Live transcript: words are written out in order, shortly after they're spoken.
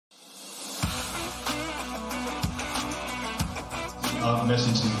Our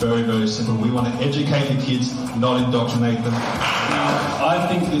message is very, very simple. We want to educate the kids, not indoctrinate them. I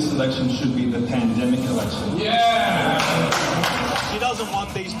think this election should be the pandemic election. Yeah! She doesn't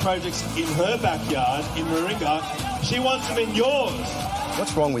want these projects in her backyard, in Warringah. She wants them in yours.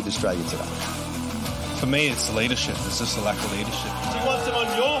 What's wrong with Australia today? For me, it's leadership. It's just a lack of leadership. She wants them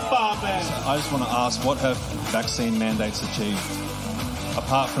on your farmland. I just want to ask, what have vaccine mandates achieved?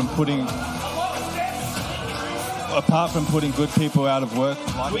 Apart from putting good people out of work.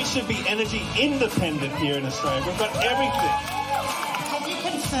 We should be energy independent here in Australia. We've got everything. Have you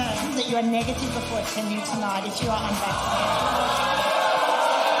confirmed that you are negative before attending tonight if you are unvaccinated?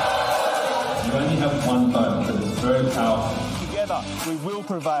 You only have one vote, but it's very powerful. Together, we will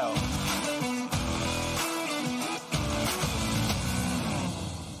prevail.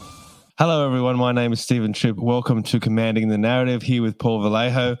 Hello, everyone. My name is Stephen Tripp. Welcome to Commanding the Narrative, here with Paul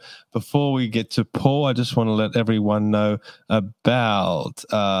Vallejo. Before we get to Paul, I just want to let everyone know about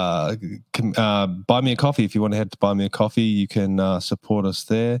Buy Me a Coffee. If you want to head to Buy Me a Coffee, you can support us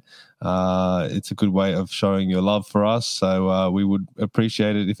there. It's a good way of showing your love for us. So we would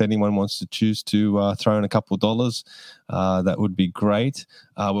appreciate it if anyone wants to choose to throw in a couple of dollars. That would be great.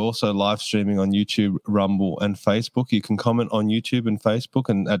 We're also live streaming on YouTube, Rumble, and Facebook. You can comment on YouTube and Facebook,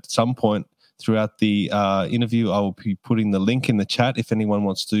 and at some point throughout the interview, I will be putting the link in the chat if anyone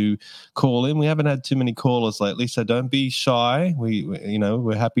wants to call in. We haven't had too many callers lately, so don't be shy.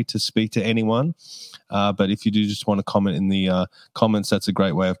 We're happy to speak to anyone. But if you do just want to comment in the comments, that's a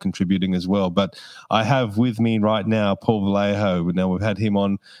great way of contributing as well. But I have with me right now Paul Vallejo. Now, we've had him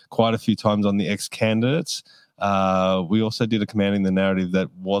on quite a few times on the ex-candidates. We also did a Commanding the Narrative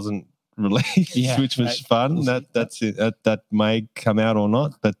that wasn't released, which was fun. That's it. That may come out or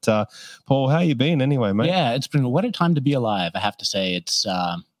not. But Paul, how you been anyway, mate? Yeah, it's been what a time to be alive. I have to say, it's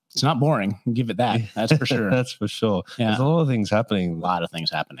not boring. I'll give it that. That's for sure. That's for sure. Yeah. There's a lot of things happening. A lot of things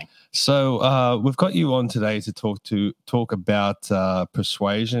happening. So we've got you on today to talk about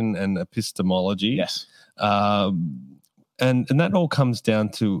persuasion and epistemology. Yes. And that all comes down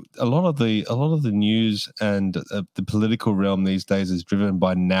to a lot of the news and the political realm these days is driven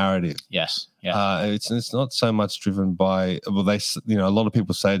by narrative. Yes. Yeah. It's not so much driven by a lot of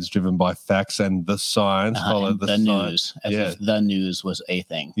people say it's driven by facts and the science. Follow the news. As if the news was a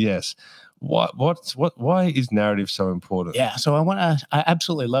thing. Yes. Why is narrative so important? Yeah, so I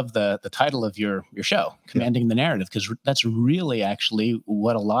absolutely love the title of your show, Commanding the Narrative, because that's really actually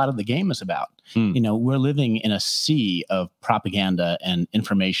what a lot of the game is about. We're living in a sea of propaganda and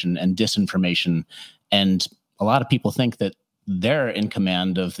information and disinformation, and a lot of people think that they're in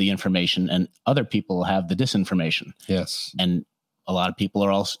command of the information and other people have the disinformation. Yes. And a lot of people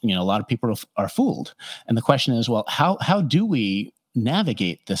are also, are fooled. And the question is, well, how do we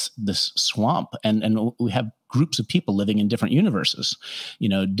navigate this swamp? And we have groups of people living in different universes,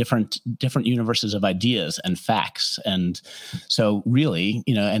 different universes of ideas and facts. And so really,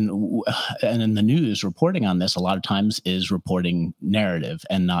 and in the news reporting on this a lot of times is reporting narrative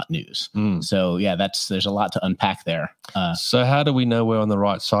and not news. So yeah, there's a lot to unpack there. So how do we know we're on the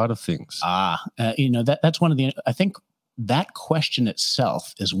right side of things? That's one of the, I think that question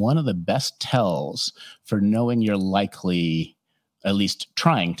itself is one of the best tells for knowing you're likely at least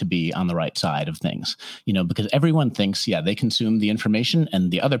trying to be on the right side of things, because everyone thinks, they consume the information and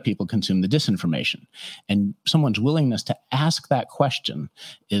the other people consume the disinformation. And someone's willingness to ask that question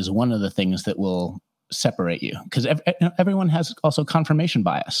is one of the things that will separate you, because everyone has also confirmation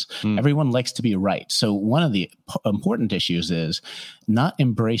bias. Everyone likes to be right. So one of the important issues is not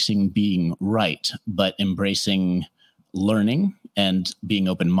embracing being right, but embracing learning and being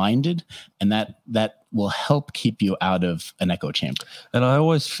open-minded, and that will help keep you out of an echo chamber. And I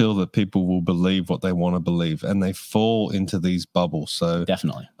always feel that people will believe what they want to believe, and they fall into these bubbles. So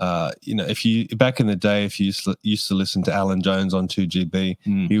definitely, if you back in the day, if you used to listen to Alan Jones on 2GB,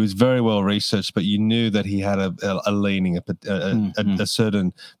 he was very well researched, but you knew that he had a leaning, a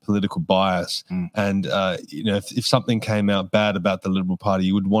certain political bias. And if something came out bad about the Liberal Party,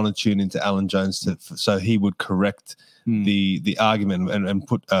 you would want to tune into Alan Jones so he would correct the argument and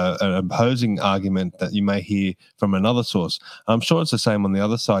put an opposing argument that you may hear from another source. I'm sure it's the same on the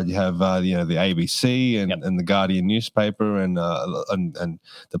other side. You have the ABC and the Guardian newspaper and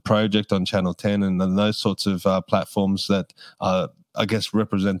the Project on Channel 10 and those sorts of platforms that I guess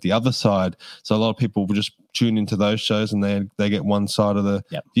represent the other side. So a lot of people will just tune into those shows and they get one side of the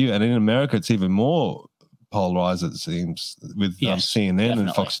view. And in America, it's even more polarized, it seems, with CNN definitely.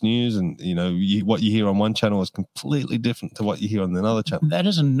 And Fox News, and what you hear on one channel is completely different to what you hear on another channel. That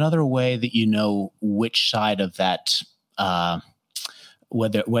is another way that you know which side of that,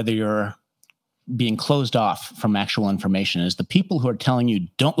 whether you're being closed off from actual information is the people who are telling you,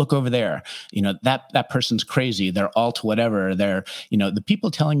 don't look over there. That person's crazy. They're alt whatever. They're, the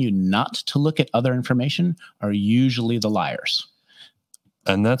people telling you not to look at other information are usually the liars.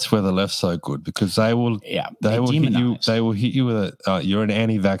 And that's where the left's so good, because they will hit you with you're an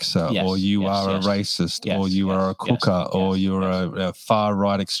anti-vaxxer, or you are a racist, or you are a cooker, or you're a far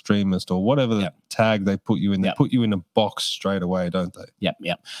right extremist, or whatever the tag they put you in. They put you in a box straight away, don't they?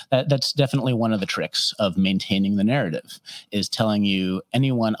 Yep. That's definitely one of the tricks of maintaining the narrative, is telling you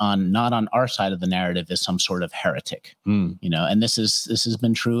anyone not on our side of the narrative is some sort of heretic. And this has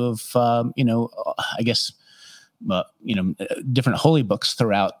been true of I guess. Different holy books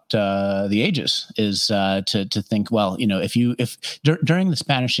throughout the ages, is to think, well, if during the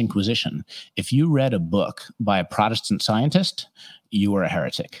Spanish Inquisition, if you read a book by a Protestant scientist, you were a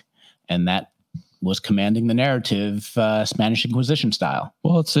heretic, and that was commanding the narrative, Spanish Inquisition style.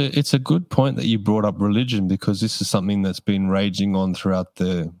 Well, it's a good point that you brought up religion, because this is something that's been raging on for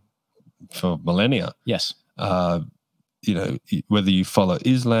millennia. Yes. Whether you follow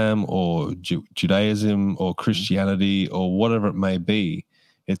Islam or Judaism or Christianity or whatever it may be,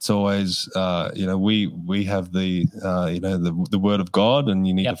 it's always, we have the word of God, and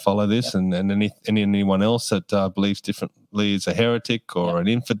you need to follow this, and anyone else that believes differently is a heretic or an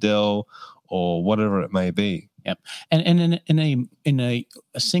infidel or whatever it may be. Yep. And in a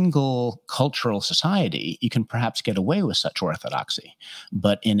single cultural society, you can perhaps get away with such orthodoxy.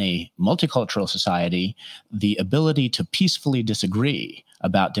 But in a multicultural society, the ability to peacefully disagree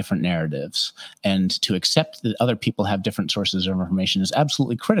about different narratives and to accept that other people have different sources of information is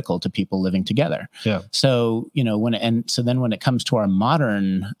absolutely critical to people living together. Yeah. So, when it comes to our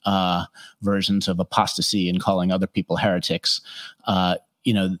modern versions of apostasy and calling other people heretics,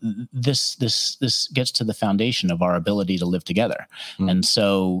 this gets to the foundation of our ability to live together. And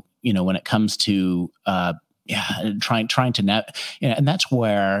so, when it comes to, trying to, and that's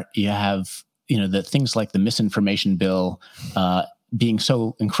where you have, the things like the misinformation bill, being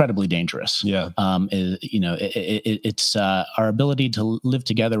so incredibly dangerous. It's our ability to live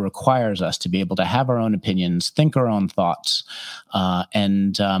together requires us to be able to have our own opinions, think our own thoughts,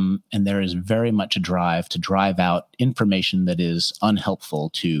 and there is very much a drive to drive out information that is unhelpful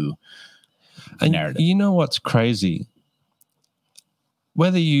to the narrative. You know what's crazy?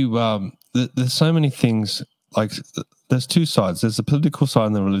 Whether you there's so many things, like there's two sides. There's the political side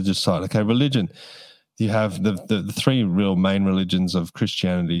and the religious side. Okay, religion. You have the three real main religions of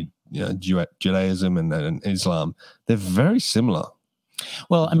Christianity, Judaism and Islam. They're very similar.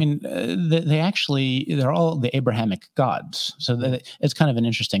 Well, I mean, they're all the Abrahamic gods. So it's kind of an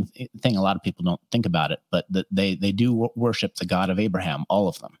interesting thing. A lot of people don't think about it, but they do worship the God of Abraham, all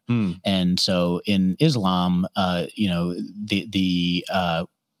of them. And so in Islam,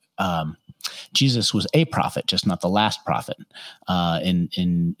 Jesus was a prophet, just not the last prophet.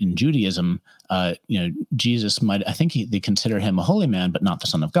 In Judaism, Jesus they consider him a holy man, but not the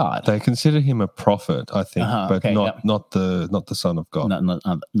Son of God. They consider him a prophet, I think, but not the Son of God.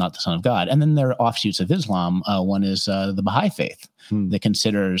 Not the Son of God. And then there are offshoots of Islam. One is the Baha'i faith that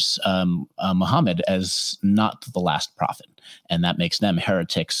considers Muhammad as not the last prophet, and that makes them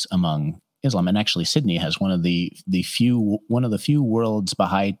heretics among Islam. And actually, Sydney has one of the few world's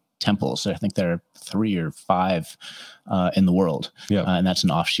Baha'i temples. I think there are 3 or 5 in the world, and that's an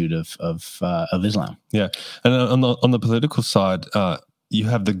offshoot of Islam. Yeah, and on the political side, you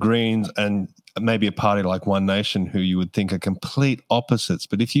have the Greens and maybe a party like One Nation, who you would think are complete opposites.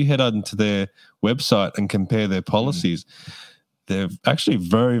 But if you head onto their website and compare their policies, they're actually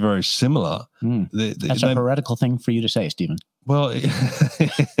very, very similar. That's a heretical thing for you to say, Stephen. Well, the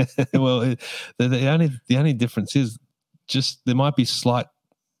only difference is just there might be slight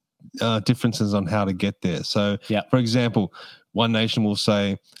differences on how to get there. So, for example, One Nation will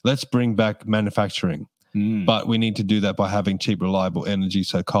say, let's bring back manufacturing, but we need to do that by having cheap, reliable energy,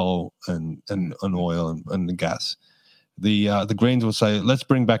 so coal and oil and gas. The Greens will say, let's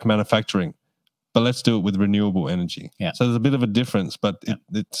bring back manufacturing, but let's do it with renewable energy. So there's a bit of a difference, but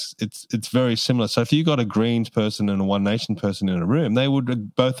it's very similar. So if you got a Greens person and a One Nation person in a room, they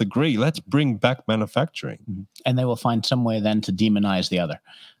would both agree, let's bring back manufacturing. And they will find some way then to demonize the other,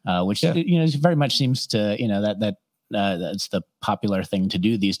 which very much seems to, that's the popular thing to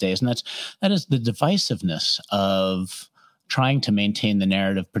do these days. And that is the divisiveness of trying to maintain the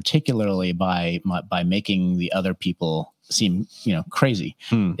narrative, particularly by making the other people seem crazy,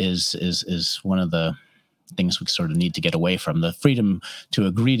 is one of the things we sort of need to get away from. The freedom to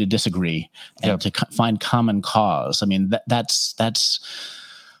agree to disagree and to find common cause. I mean, that's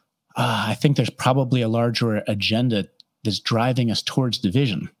I think there's probably a larger agenda that's driving us towards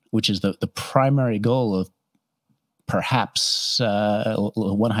division which is the primary goal of perhaps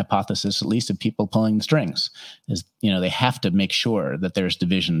one hypothesis, at least, of people pulling the strings, is they have to make sure that there's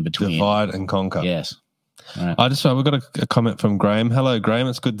division between divide and conquer. Yes. Right. We've got a comment from Graham. Hello, Graham.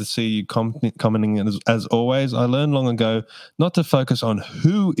 It's good to see you commenting as always. I learned long ago not to focus on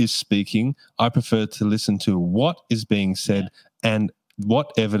who is speaking. I prefer to listen to what is being said and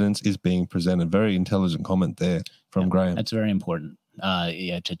what evidence is being presented. Very intelligent comment there from Graham. That's very important.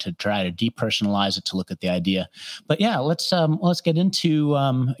 To try to depersonalize it, to look at the idea. But let's get into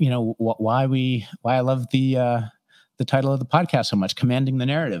why I love the title of the podcast so much, Commanding the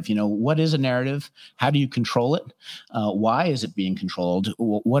Narrative. What is a narrative? How do you control it? Why is it being controlled?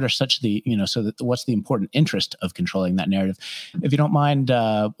 What are what's the important interest of controlling that narrative? If you don't mind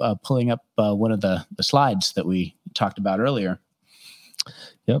pulling up one of the slides that we talked about earlier.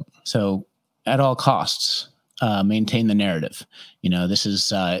 Yep. So at all costs, maintain the narrative. This is,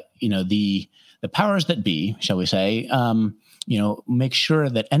 the powers that be, shall we say, make sure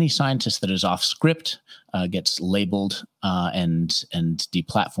that any scientist that is off script gets labeled and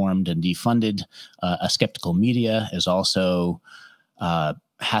deplatformed and defunded. A skeptical media is also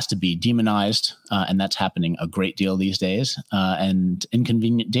has to be demonized, and that's happening a great deal these days. And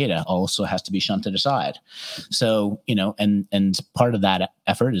inconvenient data also has to be shunted aside. So, and part of that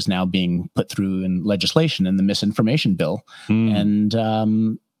effort is now being put through in legislation in the misinformation bill.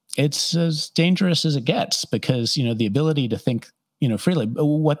 And it's as dangerous as it gets, because, the ability to think, freely.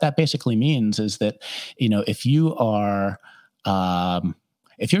 What that basically means is that, if you are,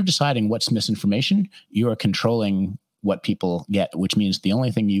 if you're deciding what's misinformation, you are controlling what people get, which means the only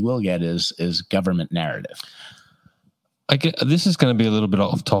thing you will get is government narrative. This is going to be a little bit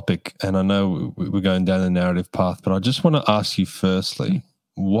off topic, and I know we're going down the narrative path, but I just want to ask you firstly,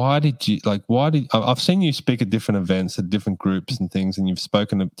 I've seen you speak at different events, at different groups and things, and you've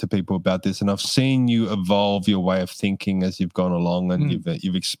spoken to people about this, and I've seen you evolve your way of thinking as you've gone along, and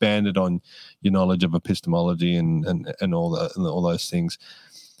you've expanded on your knowledge of epistemology and all those things.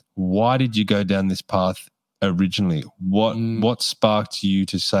 Why did you go down this path originally? What sparked you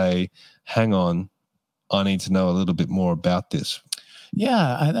to say, hang on, I need to know a little bit more about this?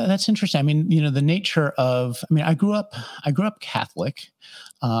 Yeah, that's interesting. I mean, the nature of, I grew up Catholic,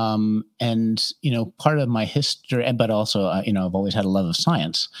 and, part of my history, but also, I've always had a love of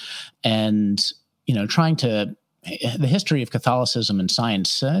science, and, the history of Catholicism and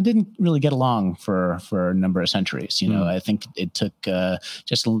science didn't really get along for a number of centuries. I think it took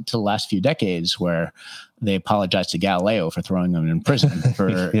just to the last few decades where they apologized to Galileo for throwing him in prison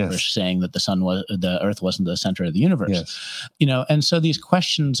for saying that the Earth wasn't the center of the universe. Yes. And so these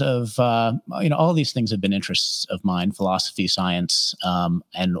questions of all these things have been interests of mine: philosophy, science,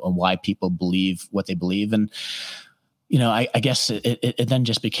 and why people believe what they believe. And I guess it then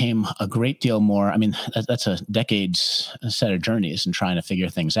just became a great deal more. That's a decade's set of journeys and trying to figure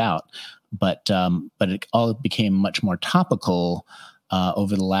things out. But it all became much more topical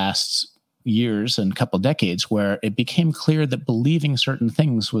over the last years and couple decades, where it became clear that believing certain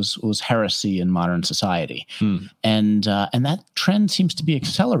things was heresy in modern society, and that trend seems to be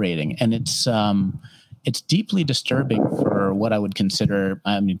accelerating, and it's deeply disturbing for what I would consider.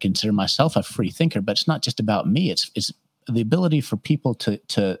 Consider myself a free thinker, but it's not just about me. It's the ability for people to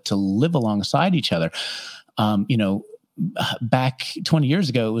live alongside each other. Back 20 years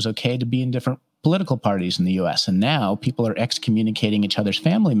ago, it was okay to be in different political parties in the U.S., and now people are excommunicating each other's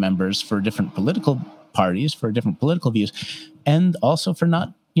family members for different political parties, for different political views, and also for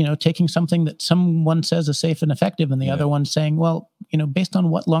not taking something that someone says is safe and effective, and the other one saying, well, based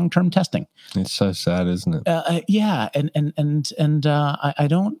on what long-term testing. It's so sad, isn't it? I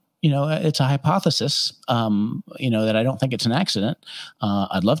don't. It's a hypothesis, that I don't think it's an accident.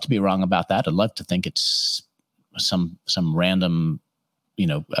 I'd love to be wrong about that. I'd love to think it's some random,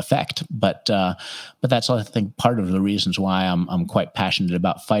 effect. But that's, I think, part of the reasons why I'm quite passionate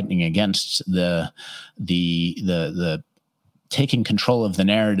about fighting against the taking control of the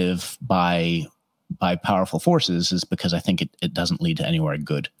narrative by powerful forces, is because I think it doesn't lead to anywhere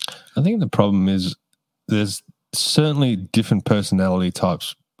good. I think the problem is there's certainly different personality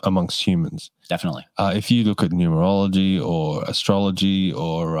types amongst humans. Definitely. If you look at numerology or astrology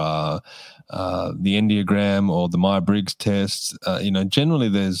or the Enneagram or the Myers-Briggs test, generally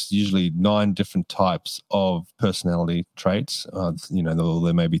there's usually 9 different types of personality traits.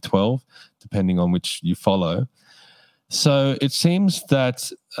 There may be 12, depending on which you follow. So it seems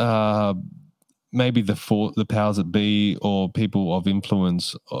that maybe the powers that be or people of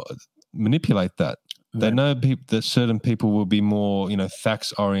influence manipulate that. They know that certain people will be more,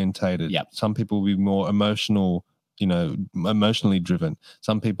 facts orientated. Yep. Some people will be more emotional emotionally driven.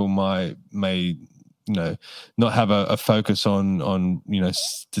 Some people may not have a focus on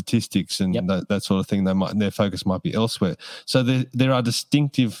statistics and that sort of thing. Their focus might be elsewhere. So there are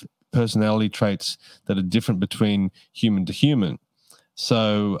distinctive personality traits that are different between human to human.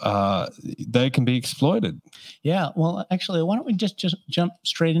 So they can be exploited. Yeah. Well, actually, why don't we just jump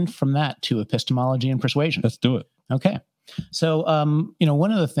straight in from that to epistemology and persuasion? Let's do it. Okay. So,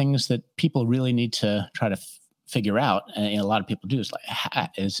 one of the things that people really need to try to figure out, and a lot of people do,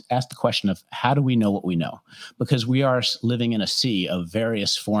 is ask the question of how do we know what we know? Because we are living in a sea of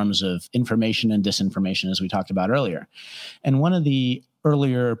various forms of information and disinformation, as we talked about earlier. And one of the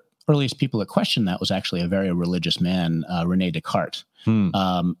earliest people that questioned that was actually a very religious man, Rene Descartes,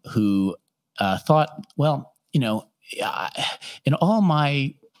 who thought, well, in all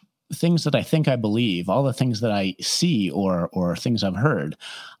my things that I think I believe, all the things that I see or things I've heard,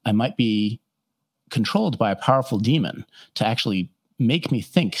 I might be controlled by a powerful demon to actually make me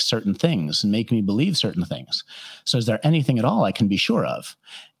think certain things and make me believe certain things. So is there anything at all I can be sure of?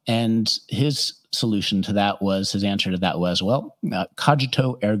 And his answer to that was, well,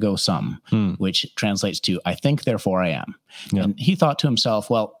 cogito ergo sum, which translates to, I think, therefore I am. Yeah. And he thought to himself,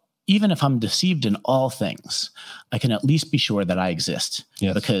 well, even if I'm deceived in all things, I can at least be sure that I exist.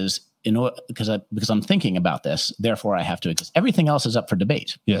 Yes. Because I'm thinking about this, therefore I have to exist. Everything else is up for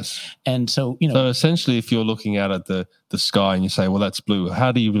debate. Yes. And so, So essentially, if you're looking out at the sky and you say, well, that's blue,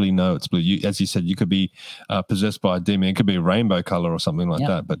 how do you really know it's blue? As you said, you could be possessed by a demon. It could be a rainbow color or something like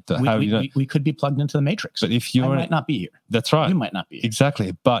that. But how do you know? We could be plugged into the matrix. But if I might not be here. That's right. You might not be here.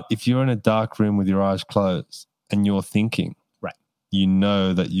 Exactly. But if you're in a dark room with your eyes closed and you're thinking, you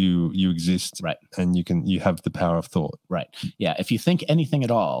know that you exist, right? And you have the power of thought, right? Yeah. If you think anything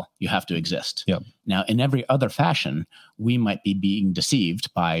at all, you have to exist. Yep. Now, in every other fashion, we might be being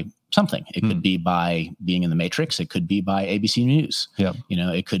deceived by something. It could be by being in the Matrix. It could be by ABC News. Yeah.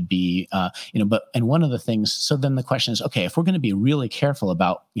 It could be, and one of the things. So then the question is, okay, if we're going to be really careful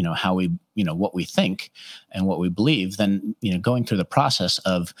about, how we, what we think and what we believe, then, going through the process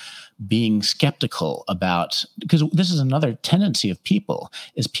of being skeptical about, because this is another tendency of people,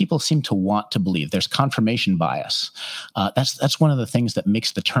 is people seem to want to believe. There's confirmation bias. That's one of the things that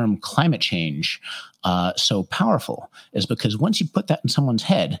makes the term climate change so powerful, is because once you put that in someone's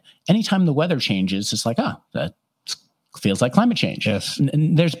head, anytime the weather changes, it's like, that feels like climate change. Yes.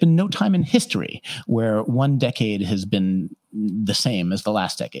 And there's been no time in history where one decade has been the same as the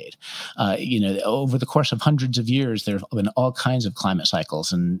last decade. Over the course of hundreds of years, there have been all kinds of climate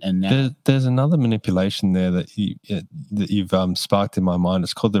cycles. And now there's another manipulation there that you've sparked in my mind.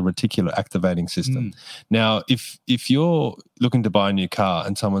 It's called the reticular activating system. Now, if you're looking to buy a new car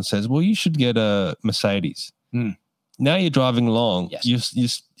and someone says, well, you should get a Mercedes. Now you're driving along, yes.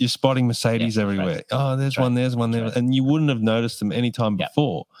 you're spotting Mercedes everywhere. Right. Oh, there's one there, and you wouldn't have noticed them any time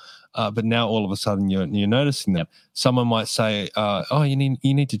before. But now all of a sudden you're noticing them. Someone might say, "Oh, you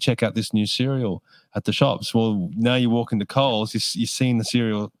need to check out this new cereal at the shops." Well, now you walk into Coles, you're seeing the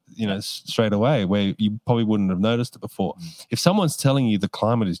cereal, straight away, where you probably wouldn't have noticed it before. If someone's telling you the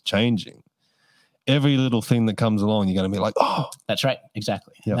climate is changing, every little thing that comes along, you're going to be like, "Oh, that's right,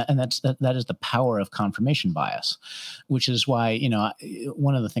 exactly." Yep. And that is the power of confirmation bias, which is why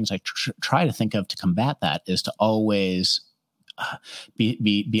one of the things I try to think of to combat that is to always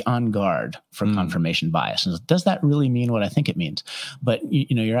be on guard for confirmation bias. And does that really mean what I think it means? But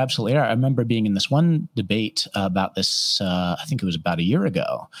you're absolutely right. I remember being in this one debate about this. I think it was about a year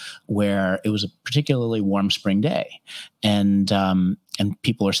ago, where it was a particularly warm spring day, and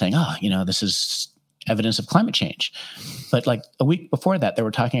people were saying, "Oh, this is evidence of climate change." But like a week before that, they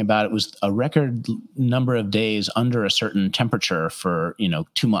were talking about it was a record number of days under a certain temperature for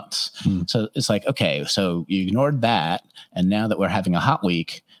 2 months. So it's like, okay, so you ignored that, and now that we're having a hot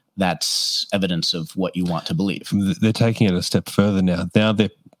week, that's evidence of what you want to believe. They're taking it a step further now. Now they're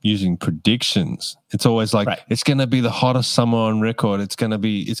using predictions. It's always like, It's going to be the hottest summer on record. It's going to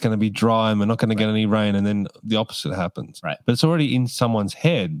be dry, and we're not going to get any rain, and then the opposite happens. Right. But it's already in someone's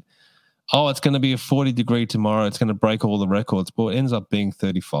head. Oh, it's going to be a 40-degree tomorrow. It's going to break all the records. But it ends up being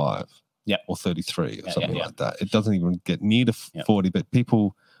 35 or 33 or something like that. It doesn't even get near to 40, but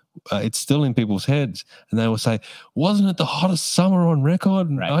people, it's still in people's heads. And they will say, wasn't it the hottest summer on record?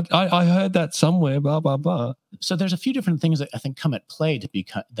 And I heard that somewhere, blah, blah, blah. So there's a few different things that I think come at play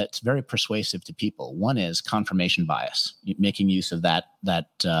that's very persuasive to people. One is confirmation bias, making use of that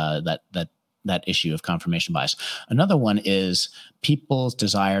issue of confirmation bias. Another one is people's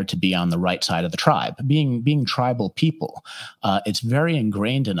desire to be on the right side of the tribe, being tribal people. It's very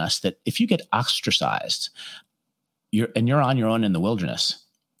ingrained in us that if you get ostracized, you're on your own in the wilderness,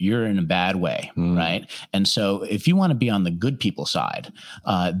 you're in a bad way, right? And so if you want to be on the good people side,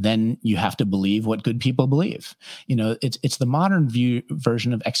 then you have to believe what good people believe. It's the modern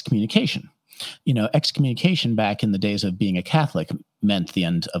version of excommunication. Excommunication back in the days of being a Catholic meant the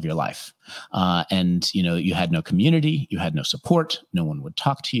end of your life. And you had no community, you had no support, no one would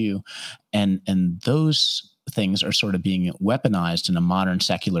talk to you. And those things are sort of being weaponized in a modern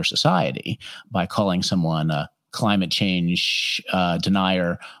secular society by calling someone a climate change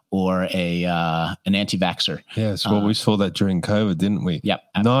denier or an anti-vaxxer. Yes, well, we saw that during COVID, didn't we? Yep.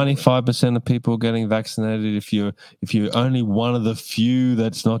 95% of people getting vaccinated. If you're only one of the few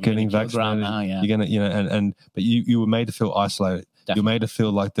that's not getting vaccinated, you're gonna, but you were made to feel isolated. Definitely. You're made to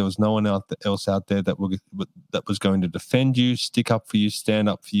feel like there was no one else out there that was going to defend you, stick up for you, stand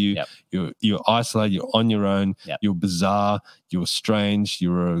up for you. Yep. You're isolated. You're on your own. Yep. You're bizarre. You're strange.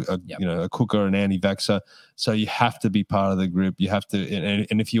 You're a cooker, an anti-vaxxer. So you have to be part of the group. You have to,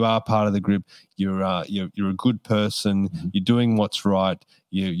 and if you are part of the group, you're a good person. Mm-hmm. You're doing what's right.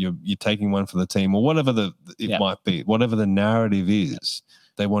 You're taking one for the team, or whatever it might be. Whatever the narrative is,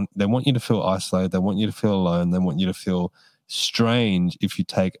 they want you to feel isolated. They want you to feel alone. They want you to feel strange if you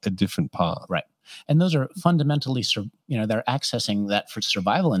take a different path. Right. And those are fundamentally, they're accessing that for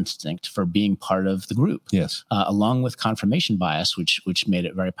survival instinct for being part of the group. Yes. Along with confirmation bias, which made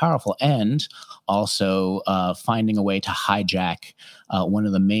it very powerful, and also finding a way to hijack one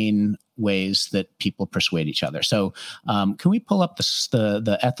of the main ways that people persuade each other. So can we pull up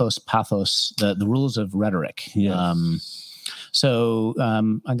the ethos, pathos, the rules of rhetoric? Yes.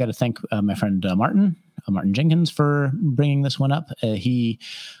 I got to thank my friend Martin Jenkins for bringing this one up.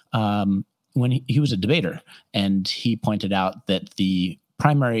 When he was a debater, and he pointed out that the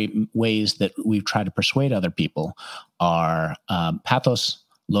primary ways that we try to persuade other people are pathos,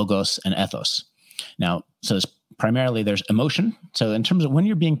 logos, and ethos. Now, so primarily there's emotion. So in terms of when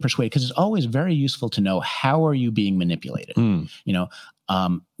you're being persuaded, because it's always very useful to know how are you being manipulated.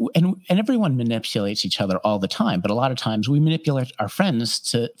 And everyone manipulates each other all the time, but a lot of times we manipulate our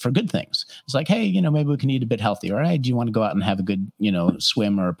friends for good things. It's like, hey, maybe we can eat a bit healthier. Or, hey, do you want to go out and have a good,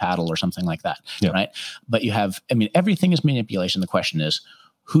 swim or paddle or something like that, right? But everything is manipulation. The question is,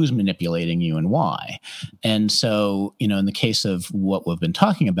 who's manipulating you and why? And so, in the case of what we've been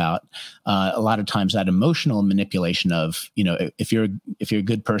talking about, a lot of times that emotional manipulation of, if you're a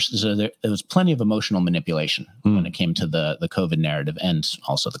good person, so there was plenty of emotional manipulation when it came to the COVID narrative and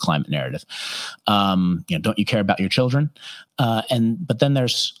also the climate narrative. Don't you care about your children? But then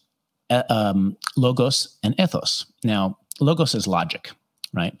there's logos and ethos. Now, logos is logic.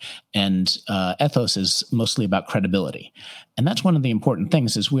 Right. And ethos is mostly about credibility. And that's one of the important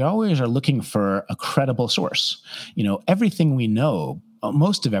things is we always are looking for a credible source. Everything we know,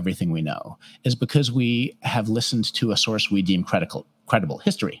 most of everything we know is because we have listened to a source we deem credible.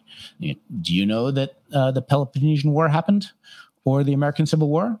 History. Do you know that the Peloponnesian War happened or the American Civil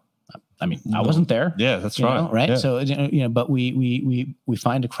War? I wasn't there. Yeah, that's right. Right. Yeah. So, but we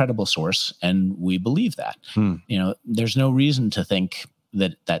find a credible source and we believe that, there's no reason to think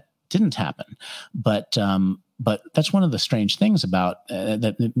that didn't happen. But that's one of the strange things about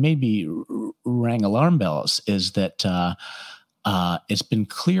that maybe rang alarm bells is that it's been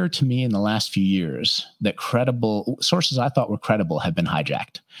clear to me in the last few years that credible sources I thought were credible have been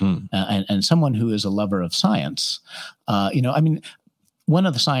hijacked. And someone who is a lover of science, one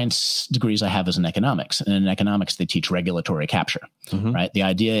of the science degrees I have is in economics, and in economics they teach regulatory capture. Mm-hmm. Right. The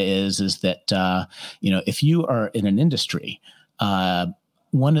idea is that if you are in an industry,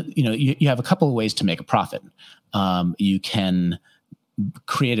 you have a couple of ways to make a profit. You can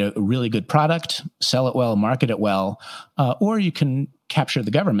create a really good product, sell it well, market it well, or you can capture the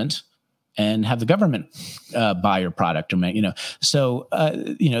government and have the government buy your product or make, So,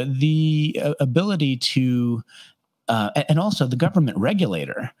 the ability to, and also the government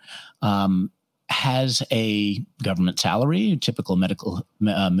regulator has a government salary, typical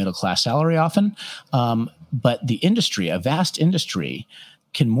middle class salary often, but the industry, a vast industry,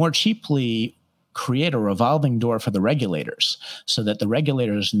 can more cheaply create a revolving door for the regulators so that the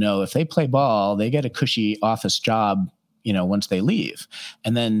regulators know if they play ball, they get a cushy office job, once they leave.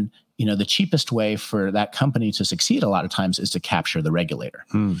 And then, the cheapest way for that company to succeed a lot of times is to capture the regulator.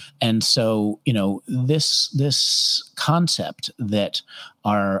 And so, this concept that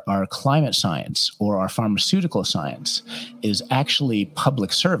our climate science or our pharmaceutical science is actually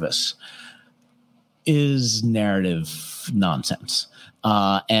public service is narrative nonsense.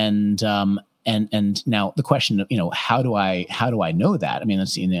 And now the question of, how do I know that?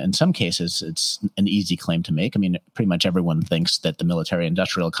 It's, in some cases it's an easy claim to make. Pretty much everyone thinks that the military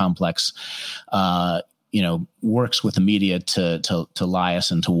industrial complex, works with the media to lie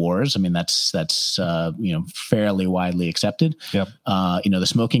us into wars. I mean, that's fairly widely accepted. Yep. The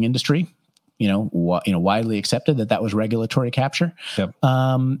smoking industry, widely accepted that was regulatory capture. Yep.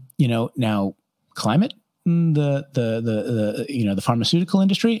 Now climate, the pharmaceutical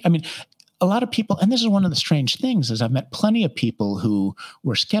industry. I mean, a lot of people, and this is one of the strange things, is I've met plenty of people who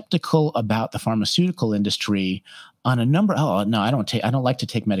were skeptical about the pharmaceutical industry on a number. Oh no, I don't like to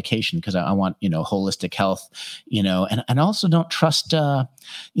take medication because I want holistic health, and also don't trust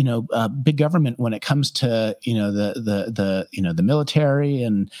big government when it comes to the military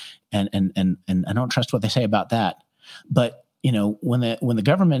and I don't trust what they say about that. But when the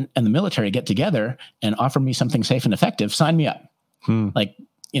government and the military get together and offer me something safe and effective, sign me up.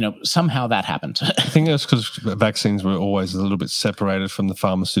 Somehow that happened. I think that's because vaccines were always a little bit separated from the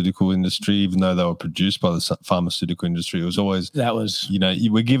pharmaceutical industry, even though they were produced by the pharmaceutical industry. It was always,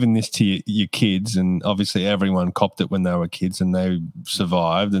 you were giving this to your kids, and obviously everyone copped it when they were kids and they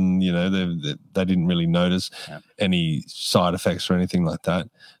survived, and, they didn't really notice any side effects or anything like that.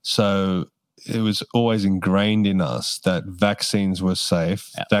 So it was always ingrained in us that vaccines were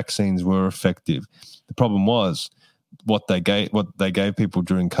safe, vaccines were effective. The problem was, what they gave people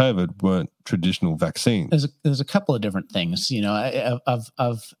during COVID weren't traditional vaccines. There's a couple of different things. As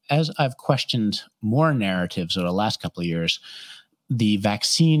I've questioned more narratives over the last couple of years, the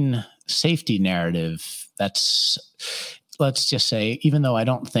vaccine safety narrative, let's just say, even though I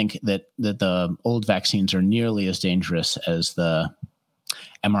don't think that the old vaccines are nearly as dangerous as the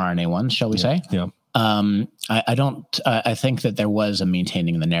mRNA ones, shall we say? Yeah. I think that there was a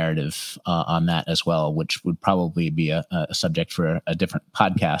maintaining the narrative on that as well, which would probably be a subject for a different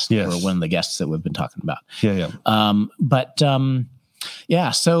podcast for one of the guests that we've been talking about.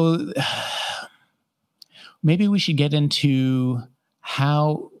 So maybe we should get into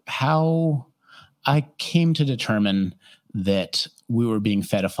how I came to determine that we were being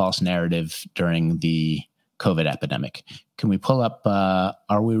fed a false narrative during the COVID epidemic. Can we pull up?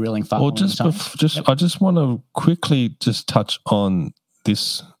 Are we really following? Well, I just want to quickly just touch on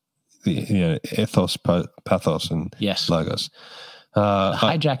this, ethos, pathos, and logos. The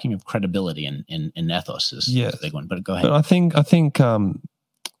hijacking of credibility in ethos is a big one. But go ahead. But I think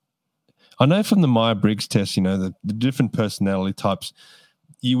I know from the Myers-Briggs test, the different personality types,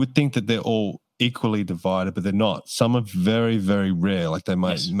 you would think that they're all equally divided, but they're not. Some are very, very rare. Like they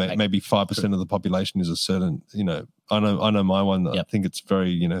maybe 5% of the population is a certain. I know my one. I think it's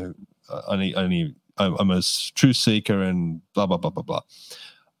very. I'm a true seeker and blah blah blah blah blah.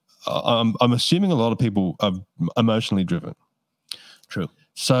 I'm assuming a lot of people are emotionally driven. True.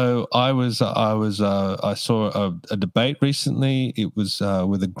 So I saw a debate recently. It was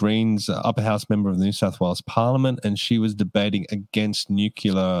with a Greens upper house member of the New South Wales Parliament, and she was debating against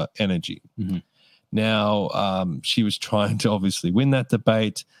nuclear energy. Mm-hmm. Now, she was trying to obviously win that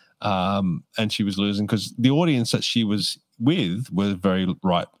debate, and she was losing because the audience that she was with were very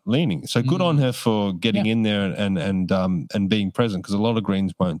right-leaning. So good on her for getting in there and being present, because a lot of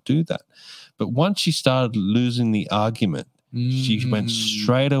Greens won't do that. But once she started losing the argument, she went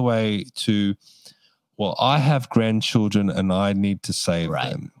straight away to, well, I have grandchildren and I need to save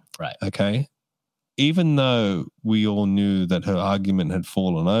them. Right. Okay. Even though we all knew that her argument had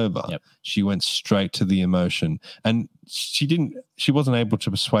fallen over, she went straight to the emotion. And she wasn't able to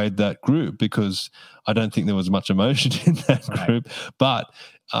persuade that group because I don't think there was much emotion in that group. But,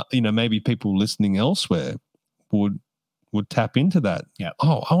 maybe people listening elsewhere would tap into that.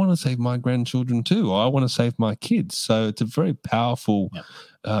 Oh, I want to save my grandchildren too. Or I want to save my kids. So it's a very powerful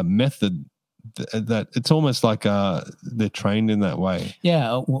method that it's almost like they're trained in that way.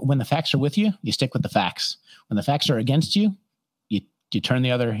 Yeah. When the facts are with you, you stick with the facts. When the facts are against you, you turn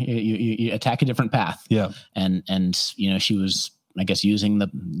the other, you attack a different path. Yeah. And she was, I guess, using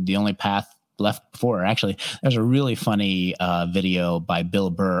the only path left before her. Actually, there's a really funny video by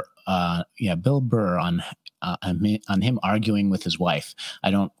Bill Burr. Bill Burr on him arguing with his wife. I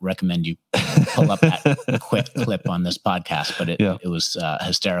don't recommend you pull up that quick clip on this podcast, but it was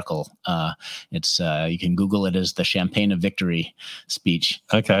hysterical. It's you can Google it as the Champagne of Victory speech.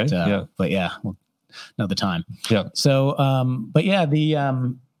 Okay. But we'll another time. Yeah. So,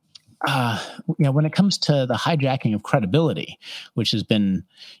 when it comes to the hijacking of credibility, which has been,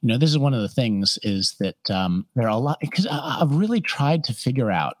 this is one of the things is that there are a lot, because I've really tried to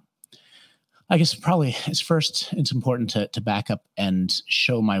figure out, I guess probably it's important to back up and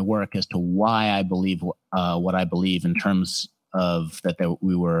show my work as to why I believe what I believe in terms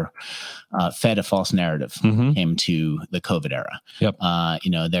we were fed a false narrative came to the COVID era. Yep.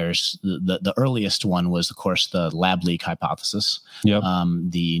 There's the earliest one was, of course, the lab leak hypothesis. Yep.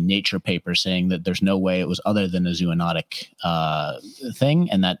 The Nature paper saying that there's no way it was other than a zoonotic thing,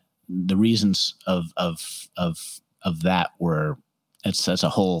 and that the reasons of that were it's a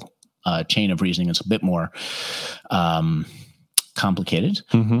whole chain of reasoning. It's a bit more complicated,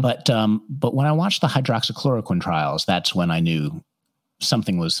 but when I watched the hydroxychloroquine trials, that's when I knew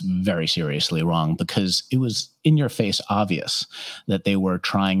something was very seriously wrong, because it was in your face obvious that they were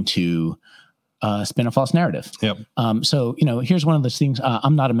trying to spin a false narrative. Yep. So, here's one of those things.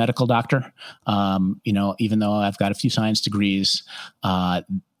 I'm not a medical doctor. Even though I've got a few science degrees,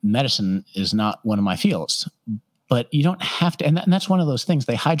 medicine is not one of my fields. But you don't have to, and that's one of those things.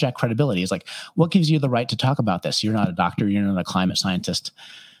 They hijack credibility. It's like, what gives you the right to talk about this? You're not a doctor. You're not a climate scientist.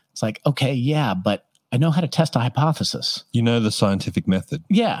 It's like, okay, yeah, but I know how to test a hypothesis. You know the scientific method.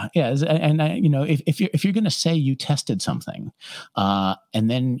 Yeah. And if you're going to say you tested something, and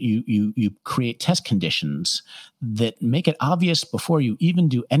then you create test conditions that make it obvious before you even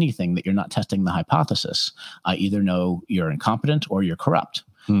do anything that you're not testing the hypothesis, I either know you're incompetent or you're corrupt.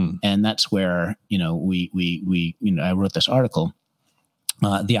 And that's where, I wrote this article.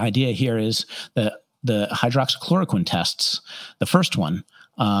 The idea here is that the hydroxychloroquine tests, the first one,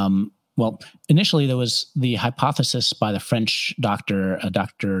 initially there was the hypothesis by the French doctor,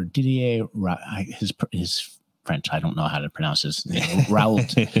 Dr. Didier, his French, I don't know how to pronounce his name,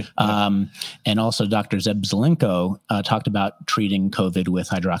 Raoult, and also Dr. Zeb Zelenko talked about treating COVID with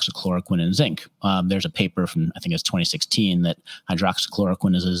hydroxychloroquine and zinc. There's a paper from, I think it's 2016, that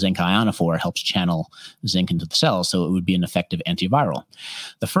hydroxychloroquine is a zinc ionophore, helps channel zinc into the cells, so it would be an effective antiviral.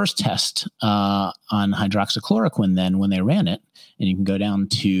 The first test on hydroxychloroquine, then, when they ran it, and you can go down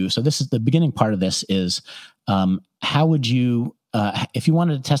to, so this is the beginning part of this is, how would you, if you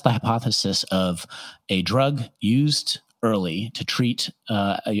wanted to test the hypothesis of a drug used early to treat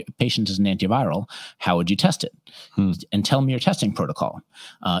a patient as an antiviral, how would you test it? And tell me your testing protocol.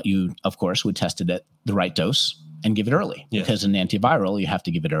 You, of course, would test it at the right dose and give it early. Yes. Because an antiviral, you have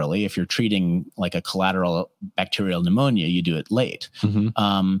to give it early. If you're treating like a collateral bacterial pneumonia, you do it late.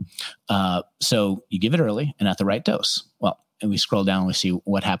 So you give it early and at the right dose. Well, and we scroll down, we see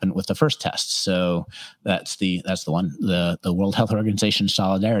what happened with the first test. So that's the one, the World Health Organization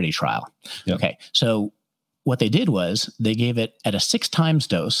Solidarity Trial. Yep. Okay. So what they did was they gave it at a 6 times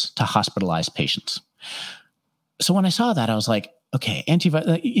dose to hospitalized patients. So when I saw that, I was like, okay,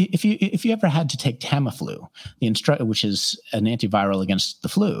 if you ever had to take Tamiflu, which is an antiviral against the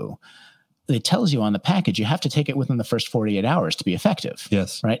flu, it tells you on the package you have to take it within the first 48 hours to be effective.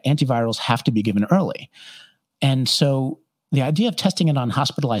 Yes. Right? Antivirals have to be given early. And so the idea of testing it on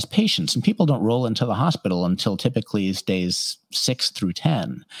hospitalized patients, and people don't roll into the hospital until typically days 6 through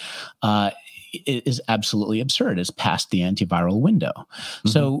 10, is absolutely absurd. It's past the antiviral window.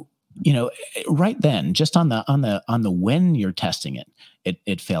 So, right then, just on the when you're testing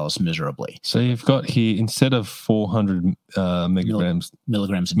it fails miserably. So you've got here, instead of 400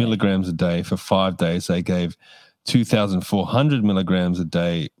 milligrams a day for 5 days, they gave 2,400 milligrams a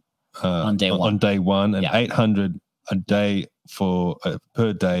day on day one, and 800 a day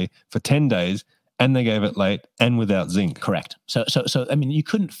per day for 10 days, and they gave it late and without zinc. Correct. So I mean, you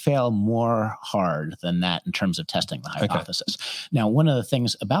couldn't fail more hard than that in terms of testing the hypothesis. Okay. Now, one of the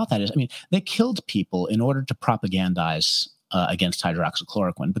things about that is, I mean, they killed people in order to propagandize against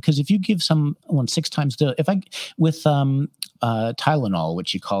hydroxychloroquine, because if you give someone 6 times with Tylenol,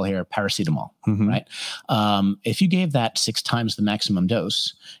 which you call here paracetamol, right? If you gave that 6 times the maximum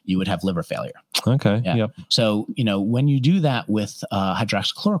dose, you would have liver failure. Okay. Yeah. Yep. So, when you do that with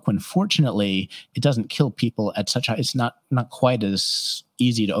hydroxychloroquine, fortunately, it doesn't kill people at it's not quite as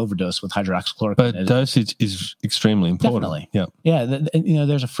easy to overdose with hydroxychloroquine. But dosage is extremely important. Definitely. Yeah. Yeah.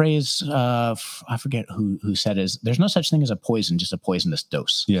 There's a phrase, I forget who said is, there's no such thing as a poison, just a poisonous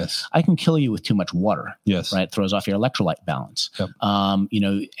dose. Yes. I can kill you with too much water. Yes. Right. It throws off your electrolyte balance. Yep.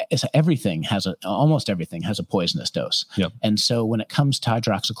 Almost everything has a poisonous dose. Yep. And so when it comes to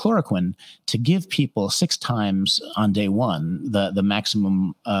hydroxychloroquine, to give people 6 times on day one, the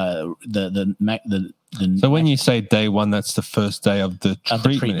maximum, so when you say day one, that's the first day of the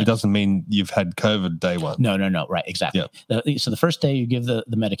treatment. It doesn't mean you've had COVID day one. No. Right. Exactly. Yep. So the first day you give the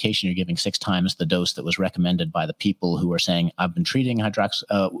medication, you're giving 6 times the dose that was recommended by the people who are saying, I've been treating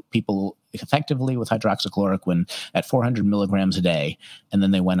people effectively with hydroxychloroquine at 400 milligrams a day. And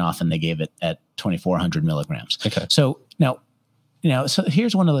then they went off and they gave it at 2,400 milligrams. Okay. So now, so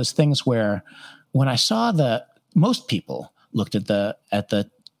here's one of those things where when I saw most people looked at the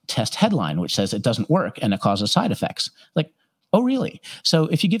test headline, which says it doesn't work and it causes side effects. Like, Oh, really? So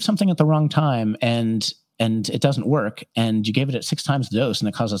if you give something at the wrong time and it doesn't work, and you gave it at 6 times the dose and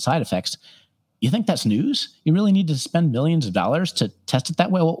it causes side effects, you think that's news? You really need to spend millions of dollars to test it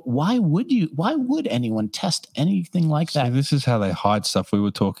that way? Well, why would anyone test anything like that? See, this is how they hide stuff. We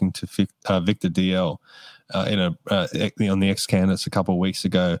were talking to Victor DL on the X Candidates a couple of weeks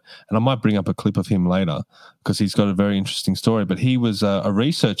ago, and I might bring up a clip of him later because he's got a very interesting story. But he was a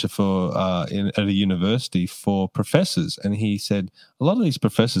researcher at a university for professors, and he said a lot of these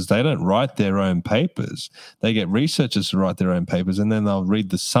professors, they don't write their own papers. They get researchers to write their own papers, and then they'll read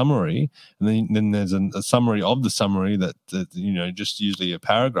the summary, and then there's a summary of the summary that just usually a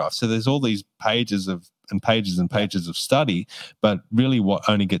paragraph. So there's all these pages and pages of study, but really what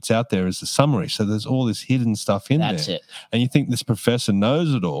only gets out there is the summary. So there's all this hidden stuff in there. That's it. And you think this professor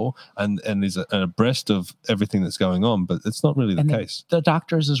knows it all and is abreast of everything that's going on, but it's not really the case. The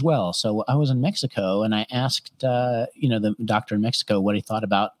doctors as well. So I was in Mexico and I asked, the doctor in Mexico what he thought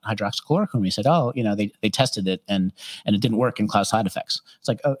about hydroxychloroquine. He said, they tested it and it didn't work and caused side effects. It's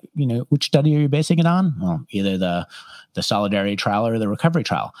like, which study are you basing it on? Well, either the solidarity trial or the recovery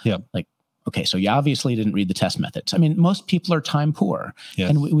trial. Yeah. Like, okay, so you obviously didn't read the test methods. I mean, most people are time poor.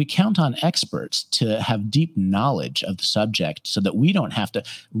 Yes. And we count on experts to have deep knowledge of the subject so that we don't have to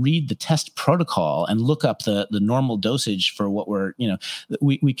read the test protocol and look up the normal dosage for what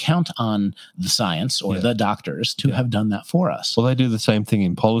we count on the science or the doctors to have done that for us. Well, they do the same thing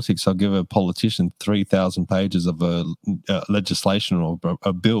in politics. I'll give a politician 3,000 pages of a legislation or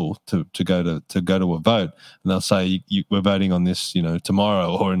a bill to go to a vote, and they'll say, we're voting on this,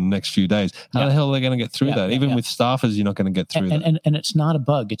 tomorrow or in the next few days. How the hell are they going to get through that? Even with staffers, you're not going to get through that. And it's not a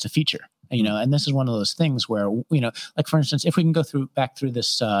bug; it's a feature. And this is one of those things where like for instance, if we can go back through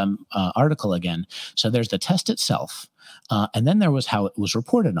this article again. So there's the test itself, and then there was how it was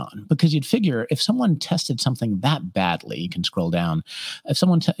reported on. Because you'd figure if someone tested something that badly, you can scroll down. If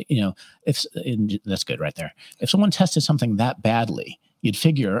someone, that's good right there. If someone tested something that badly, you'd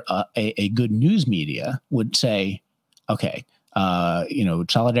figure a good news media would say, okay.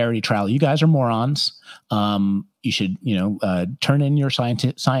 Solidarity trial, you guys are morons. You should, turn in your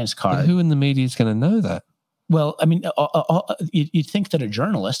science card. But who in the media is going to know that? Well, I mean, you'd think that a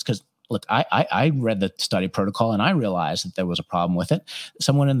journalist, because look, I read the study protocol and I realized that there was a problem with it.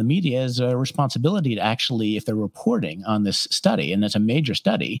 Someone in the media has a responsibility to actually, if they're reporting on this study, and it's a major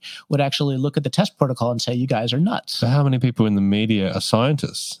study, would actually look at the test protocol and say, you guys are nuts. So how many people in the media are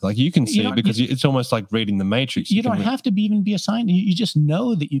scientists? Like you can see, because it's almost like reading the Matrix. You don't have to even be a scientist. You just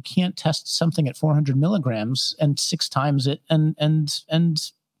know that you can't test something at 400 milligrams and 6 times it and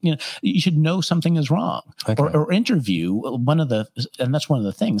you should know something is wrong. Okay. Or interview and that's one of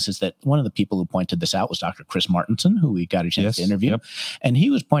the things is that one of the people who pointed this out was Dr. Chris Martinson, who we got a chance to interview. Yep. And he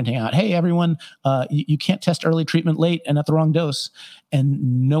was pointing out, hey, everyone, you can't test early treatment late and at the wrong dose.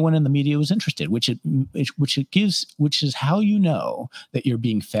 And no one in the media was interested, which is how you know that you're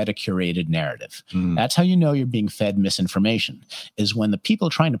being fed a curated narrative. Mm. That's how you know you're being fed misinformation, is when the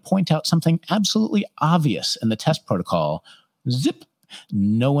people trying to point out something absolutely obvious in the test protocol, zip,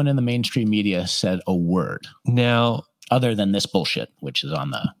 no one in the mainstream media said a word. Now, other than this bullshit, which is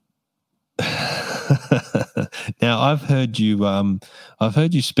on the. Now, I've heard you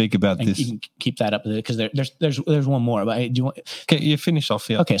speak about this. You can keep that up because there's one more. But do you want? Okay, you finish off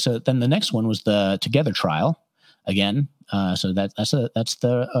here. Okay, so then the next one was the Together trial. Again, so that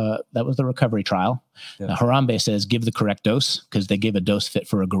was the recovery trial. Yeah. Harambe says give the correct dose because they gave a dose fit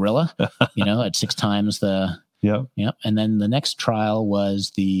for a gorilla. At 6 times the. Yeah. Yep. And then the next trial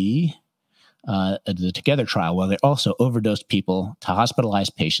was the Together trial, where they also overdosed people to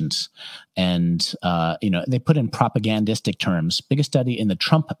hospitalized patients. And, they put in propagandistic terms. Biggest study in the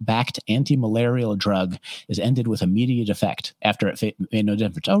Trump-backed anti-malarial drug is ended with immediate effect after it made no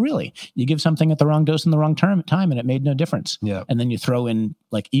difference. Oh, really? You give something at the wrong dose in the wrong time and it made no difference. Yeah. And then you throw in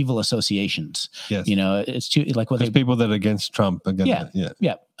like evil associations. Yes. it's too like what there's people that are against Trump. Yeah.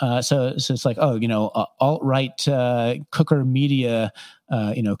 So it's like, alt-right cooker media,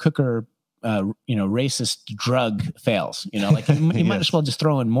 racist drug fails, you might as well just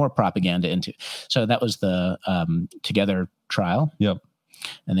throw in more propaganda into. So that was the Together trial. Yep.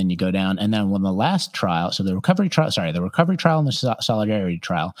 And then you go down, and then when the last trial, so the recovery trial and the solidarity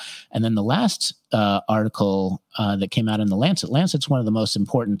trial. And then the last article that came out in the Lancet. Lancet's one of the most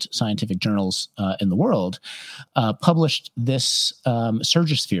important scientific journals in the world, published this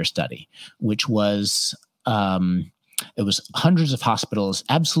Surgisphere study, which was it was hundreds of hospitals,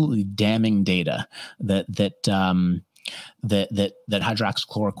 absolutely damning data that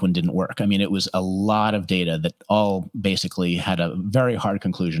hydroxychloroquine didn't work. I mean, it was a lot of data that all basically had a very hard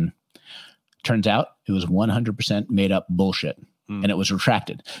conclusion. Turns out it was 100% made up bullshit. And it was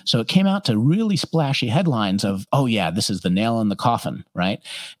retracted. So it came out to really splashy headlines of, oh yeah, this is the nail in the coffin, right?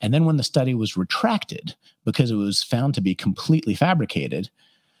 And then when the study was retracted, because it was found to be completely fabricated,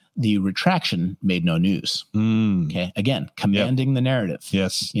 the retraction made no news. Okay. Again, commanding the narrative.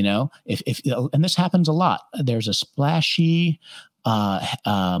 Yes. You know, if and this happens a lot. There's a splashy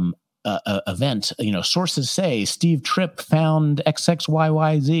event, you know, sources say Steve Tripp found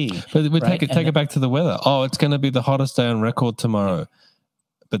XXYYZ. But we right? take it back to the weather. Oh, it's going to be the hottest day on record tomorrow.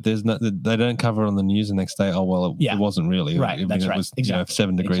 But there's no, they don't cover it on the news the next day. Oh, well, it wasn't really. Right. That's right. It was, exactly.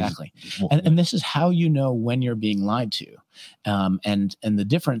 7 degrees. Exactly. And this is how you know when you're being lied to. And the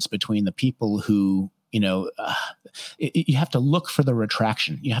difference between the people who, you know, you have to look for the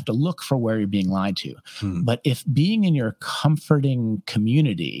retraction. You have to look for where you're being lied to. But if being in your comforting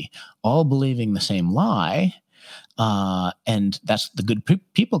community, all believing the same lie, and that's the good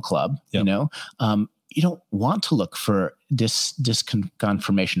people club, you know, you don't want to look for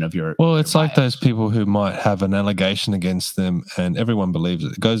disconfirmation of your. Well, it's your like those people who might have an allegation against them, and everyone believes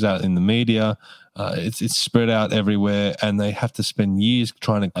it. It goes out in the media. It's spread out everywhere, and they have to spend years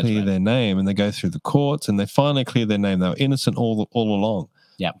trying to clear their name, and they go through the courts, and they finally clear their name. They were innocent all along.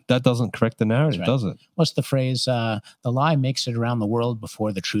 Yeah, that doesn't correct the narrative, does it? What's the phrase? The lie makes it around the world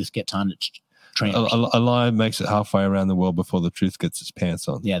before the truth gets on its train. A lie makes it halfway around the world before the truth gets its pants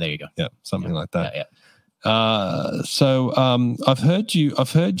on. Yeah, there you go. Yeah, something like that. Yeah. So I've heard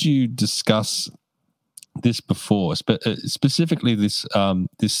you discuss this before, specifically this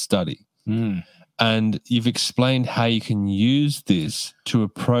study. And you've explained how you can use this to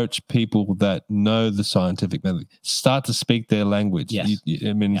approach people that know the scientific method, start to speak their language. Yes.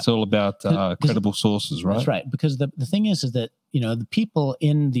 It's all about credible sources, right? That's right. Because the thing is that, you know, the people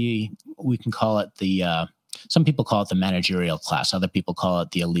in we can call it some people call it the managerial class. Other people call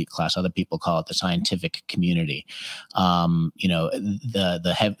it the elite class. Other people call it the scientific community. You know,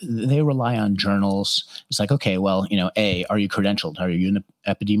 they rely on journals. It's like, okay, well, you know, are you credentialed? Are you an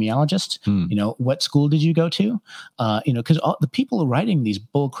epidemiologist? You know, what school did you go to? You know, because the people writing these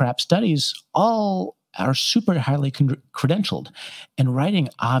bullcrap studies all are super highly credentialed and writing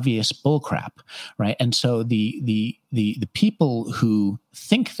obvious bullcrap, right? And so the people who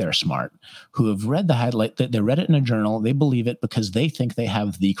think they're smart, who have read the highlight, that they read it in a journal, they believe it because they think they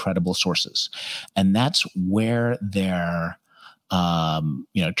have the credible sources, and that's where they're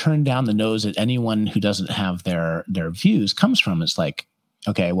you know, turn down the nose at anyone who doesn't have their views comes from. It's like,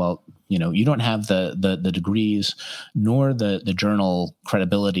 okay, well, you know, you don't have the degrees nor the journal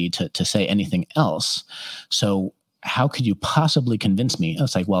credibility to say anything else. So how could you possibly convince me?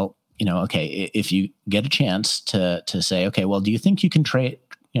 It's like, well, you know, okay, if you get a chance to say, okay, well, do you think you can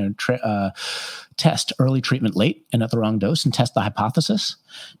test early treatment late and at the wrong dose and test the hypothesis?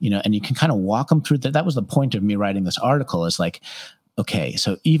 You know, and you can kind of walk them through that. That was the point of me writing this article, is like, okay,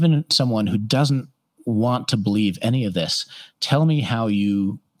 so even someone who doesn't want to believe any of this, tell me how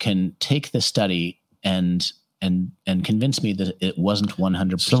you can take the study and convince me that it wasn't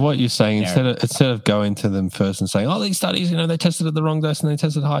 100%. So what you're saying, instead of going to them first and saying, oh, these studies, you know, they tested at the wrong dose and they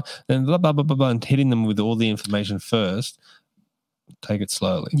tested high, then blah, blah, blah, blah, blah, and hitting them with all the information first, take it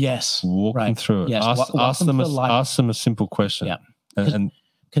slowly. Yes. Walk them through it. Yes. Ask them a simple question. Yeah. And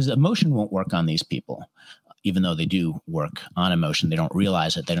because emotion won't work on these people. Even though they do work on emotion, they don't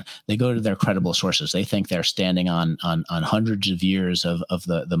realize it. They go to their credible sources. They think they're standing on hundreds of years of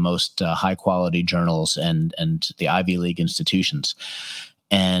the most high quality journals and the Ivy League institutions.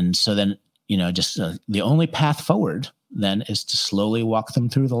 And so then, you know, just the only path forward then is to slowly walk them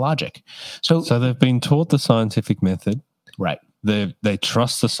through the logic. So they've been taught the scientific method, right? They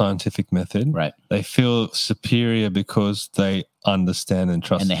trust the scientific method, right? They feel superior because they understand and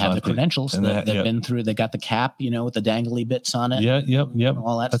trust, and they have the credentials. And they've been through. They got the cap, you know, with the dangly bits on it. Yep.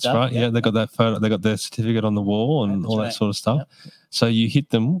 All that That's stuff. right. Yeah, they got that photo. They got their certificate on the wall and all that sort of stuff. Yep. So you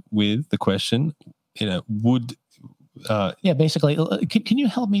hit them with the question, you know, would. Basically, can you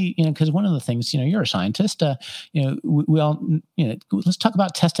help me? You know, because one of the things, you know, you're a scientist. You know, we all, you know, let's talk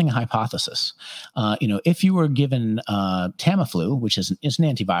about testing a hypothesis. You know, if you were given Tamiflu, which is an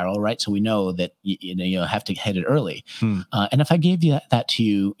antiviral, right? So we know that you have to hit it early. And if I gave that to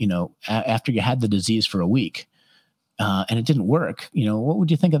you, you know, after you had the disease for a week, and it didn't work, you know, what would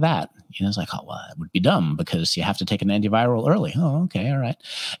you think of that? You know, it's like, oh, well, that would be dumb because you have to take an antiviral early. Oh, okay. All right.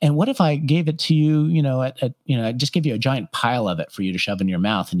 And what if I gave it to you, you know, I just gave you a giant pile of it for you to shove in your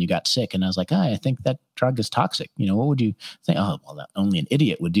mouth and you got sick. And I was like, I think that drug is toxic. You know, what would you think? Oh, well, only an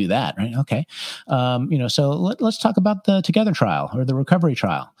idiot would do that. Right. Okay. You know, so let's talk about the Together trial or the recovery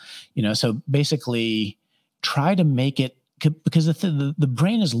trial, you know, so basically try to make it because the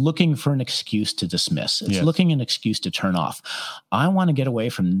brain is looking for an excuse to dismiss. It's looking an excuse to turn off. I want to get away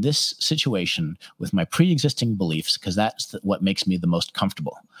from this situation with my pre-existing beliefs because that's what makes me the most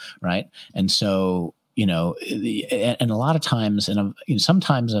comfortable, right? And so, and a lot of times, and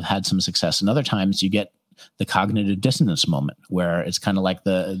sometimes I've had some success, and other times you get the cognitive dissonance moment where it's kind of like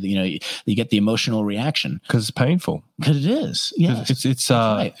you get the emotional reaction because it's painful. Because it is. Yeah, it's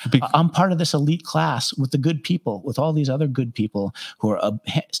right. I'm part of this elite class with the good people, with all these other good people who are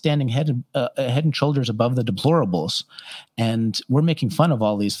standing head and shoulders above the deplorables, and we're making fun of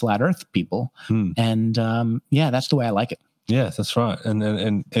all these flat Earth people. And that's the way I like it. Yes, that's right.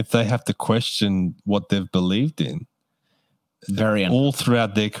 And if they have to question what they've believed in, all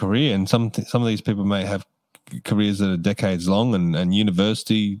throughout their career, and some of these people may have careers that are decades long and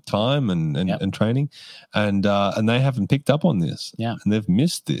university time and training, and they haven't picked up on this, and they've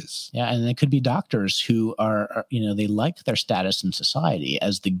missed this. And they could be doctors who are they like their status in society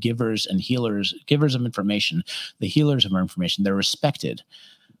as the givers and healers, givers of information, the healers of our information. They're respected.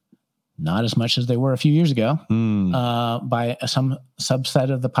 Not as much as they were a few years ago by some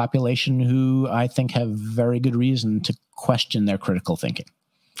subset of the population who I think have very good reason to question their critical thinking.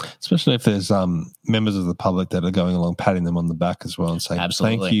 Especially if there's members of the public that are going along patting them on the back as well and saying,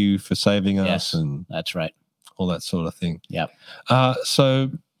 absolutely, thank you for saving us. Yes, and that's right. All that sort of thing. Yep.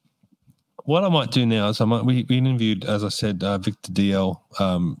 So what I might do now is we interviewed, as I said, Victor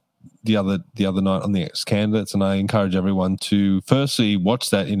DL the other night on the ex-candidates, and I encourage everyone to firstly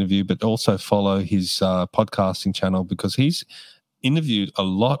watch that interview, but also follow his podcasting channel because he's interviewed a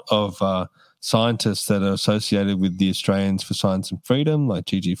lot of scientists that are associated with the Australians for Science and Freedom, like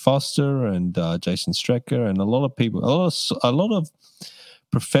Gigi Foster and Jason Strecker, and a lot of people, a lot of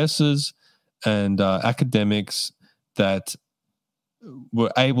professors and academics that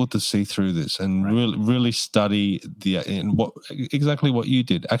were able to see through this and really study exactly what you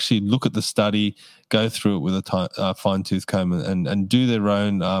did. Actually look at the study, go through it with a fine-tooth comb and do their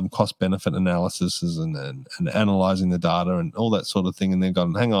own cost-benefit analysis and analyzing the data and all that sort of thing. And they've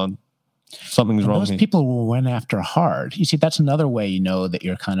gone, hang on, something's wrong here. Those people went after hard. You see, that's another way you know that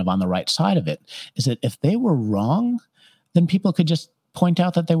you're kind of on the right side of it, is that if they were wrong, then people could just point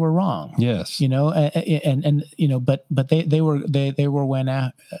out that they were wrong. Yes. But they were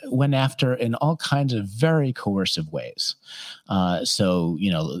went after in all kinds of very coercive ways. So,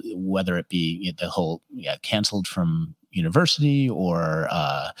 whether it be the whole canceled from university or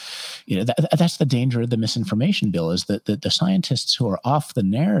that's the danger of the misinformation bill, is that the scientists who are off the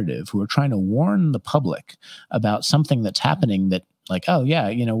narrative, who are trying to warn the public about something that's happening, that like, oh yeah,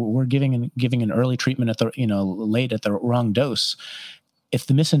 we're giving an early treatment at the late at the wrong dose. If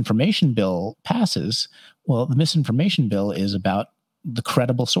the misinformation bill passes, well, the misinformation bill is about the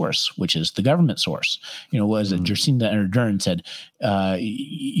credible source, which is the government source. Was it Jacinda Ardern said,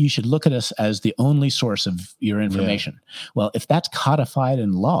 you should look at us as the only source of your information. Yeah. Well, if that's codified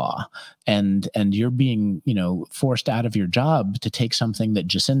in law and you're being, forced out of your job to take something that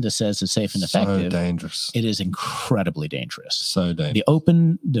Jacinda says is safe and effective, so dangerous. It is incredibly dangerous. So dangerous. The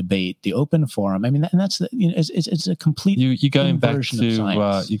open debate, the open forum. I mean, and that's it's a complete you're going back inversion to of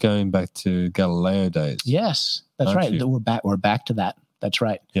science. You're going back to Galileo days. Yes. That's right. We're back to that. That's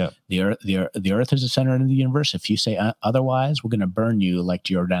right. Yeah. The Earth is the center of the universe. If you say otherwise, we're going to burn you like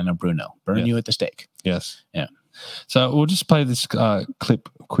Giordano Bruno. Burn you at the stake. Yes. Yeah. So we'll just play this clip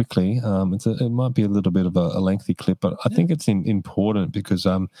quickly. It might be a little bit of a lengthy clip, but I think it's important because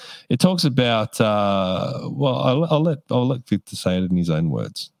it talks about. I'll let Victor say it in his own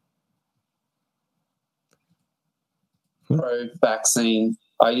words. Pro-vaccine.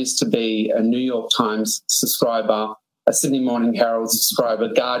 I used to be a New York Times subscriber, a Sydney Morning Herald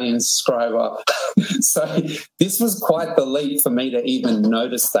subscriber, Guardian subscriber. So this was quite the leap for me to even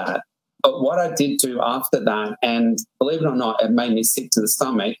notice that. But what I did do after that, and believe it or not, it made me sick to the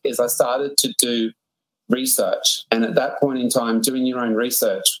stomach, is I started to do research. And at that point in time, doing your own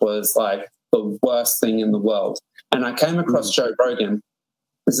research was like the worst thing in the world. And I came across Joe Rogan.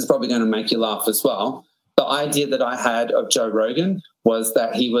 This is probably going to make you laugh as well. The idea that I had of Joe Rogan was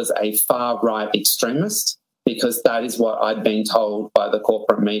that he was a far-right extremist, because that is what I'd been told by the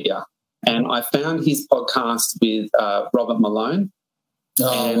corporate media. And I found his podcast with Robert Malone.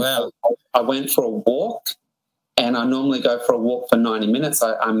 Oh, wow. I went for a walk, and I normally go for a walk for 90 minutes.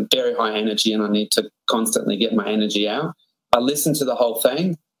 I'm very high energy, and I need to constantly get my energy out. I listened to the whole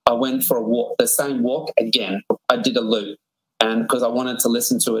thing. I went for a walk, the same walk again. I did a loop. And because I wanted to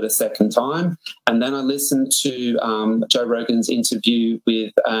listen to it a second time. And then I listened to Joe Rogan's interview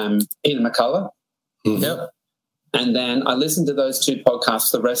with Peter McCullough. Mm-hmm. Yep. And then I listened to those two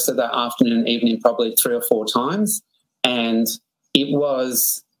podcasts the rest of that afternoon and evening, probably 3 or 4 times. And it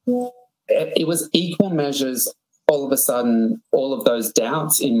was equal measures. All of a sudden, all of those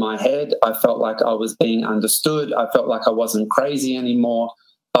doubts in my head, I felt like I was being understood. I felt like I wasn't crazy anymore.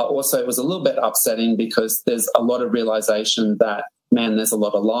 But also it was a little bit upsetting because there's a lot of realization that, man, there's a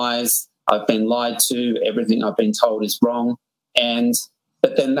lot of lies. I've been lied to. Everything I've been told is wrong.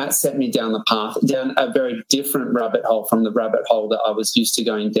 But then that set me down the path, down a very different rabbit hole from the rabbit hole that I was used to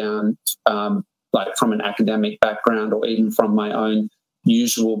going down, like from an academic background or even from my own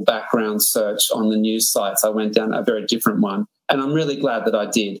usual background search on the news sites. I went down a very different one, and I'm really glad that I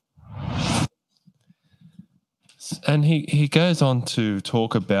did. And he goes on to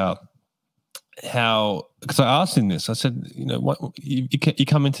talk about how, because I asked him this, I said, you know, what you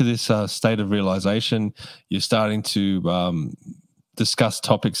come into this state of realization, you're starting to discuss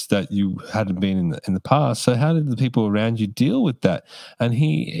topics that you hadn't been in the past. So how did the people around you deal with that? And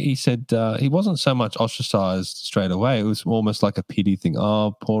he said he wasn't so much ostracized straight away. It was almost like a pity thing.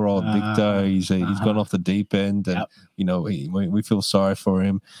 Oh, poor old Victor, he's gone off the deep end, and you know, we feel sorry for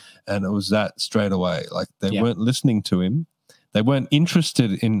him. And it was that straight away. Like they weren't listening to him. They weren't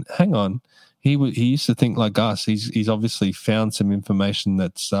interested in. Hang on, he used to think like us. He's obviously found some information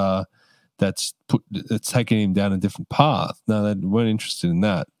that's taking him down a different path. No, they weren't interested in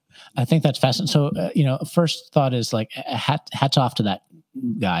that. I think that's fascinating. So, first thought is like hats off to that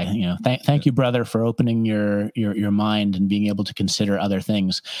guy. You know, thank you, brother, for opening your mind and being able to consider other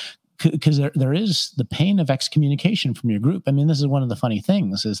things. Because there is the pain of excommunication from your group. I mean, this is one of the funny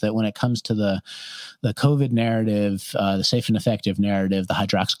things, is that when it comes to the COVID narrative, the safe and effective narrative, the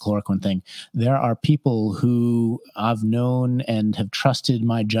hydroxychloroquine thing, there are people who I've known and have trusted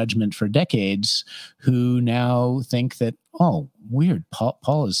my judgment for decades who now think that, oh, weird,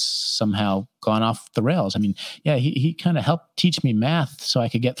 Paul has somehow gone off the rails. I mean, yeah, he kind of helped teach me math so I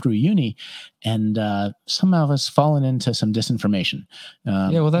could get through uni, and somehow has fallen into some disinformation.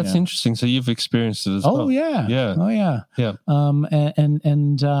 Well, that's interesting. So you've experienced it as well. Oh yeah.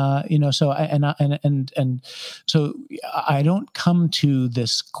 So I don't come to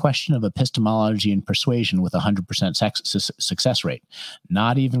this question of epistemology and persuasion with 100% success rate.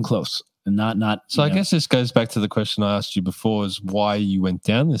 Not even close. So I guess this goes back to the question I asked you before, is why you went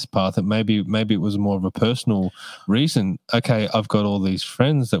down this path. And maybe it was more of a personal reason. Okay, I've got all these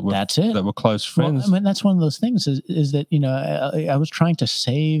friends that were close friends. Well, I mean, that's one of those things is that, I was trying to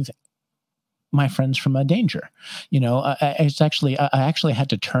save my friends from a danger. I actually had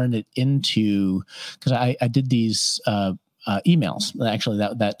to turn it into, because I did these emails. Actually,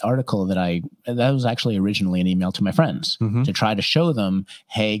 that article that was actually originally an email to my friends to try to show them,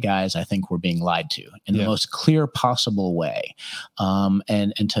 hey guys, I think we're being lied to in the most clear possible way,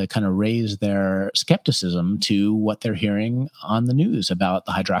 and to kind of raise their skepticism to what they're hearing on the news about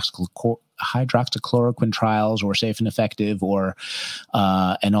the hydroxychloroquine trials, or safe and effective, or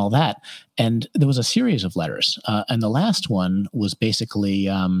and all that. And there was a series of letters, and the last one was basically,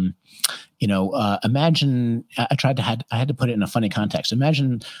 imagine I had to put it in a funny context.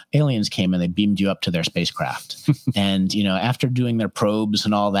 Imagine aliens came and they beamed you up to their spacecraft, and after doing their probes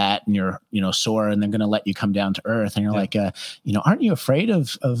and all that, and you're sore, and they're going to let you come down to Earth, and you're like, aren't you afraid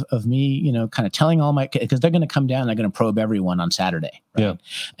of me? Kind of telling all my, because they're going to come down, and they're going to probe everyone on Saturday, right?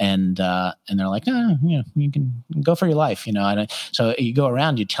 And they're like, no, you can go for your life, And so you go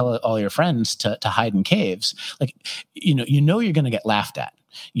around, you tell all your friends to hide in caves, like you're going to get laughed at.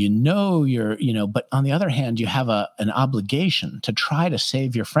 But on the other hand, you have an obligation to try to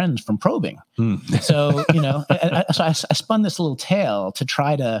save your friends from probing. So, so I spun this little tale to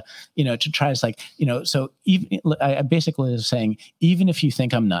try to, it's like, so even I basically was saying, even if you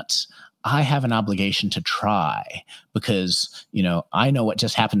think I'm nuts, I have an obligation to try, because, I know what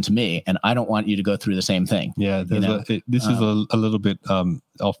just happened to me, and I don't want you to go through the same thing. Yeah. This is a little bit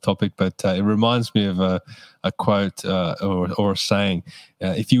off topic, but it reminds me of a quote or a saying.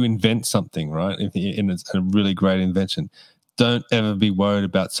 If you invent something, right, and it's a really great invention, don't ever be worried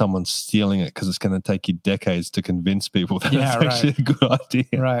about someone stealing it, because it's going to take you decades to convince people that it's actually a good idea.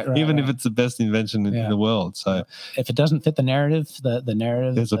 Right. Even if it's the best invention in the world. So if it doesn't fit the narrative, the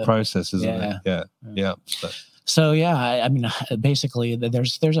narrative, there's a process, isn't it? Yeah. So I mean, basically,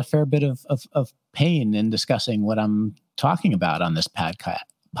 there's a fair bit of pain in discussing what I'm talking about on this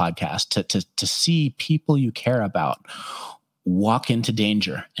podcast. To see people you care about walk into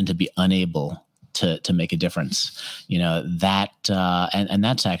danger and to be unable to make a difference, that and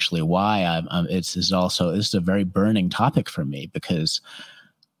that's actually why this is a very burning topic for me, because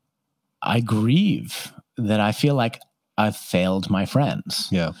I grieve that I feel like I've failed my friends.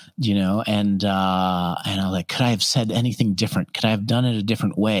 Yeah. And I'm like, could I have said anything different? Could I have done it a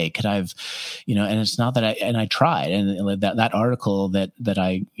different way? Could I have, and it's not that I tried. And that article that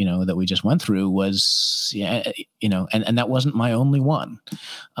I, that we just went through was, and that wasn't my only one.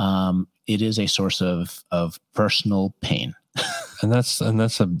 It is a source of personal pain. And that's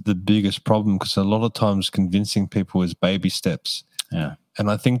the biggest problem, because a lot of times convincing people is baby steps. Yeah. And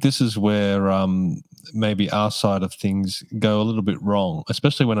I think this is where maybe our side of things go a little bit wrong,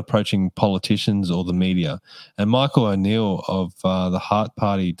 especially when approaching politicians or the media. And Michael O'Neill of the Heart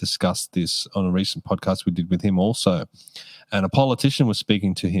Party discussed this on a recent podcast we did with him also. And a politician was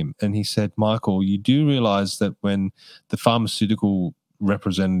speaking to him, and he said, Michael, you do realize that when the pharmaceutical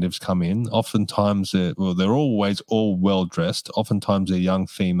representatives come in, oftentimes they're always all well dressed. Oftentimes they're young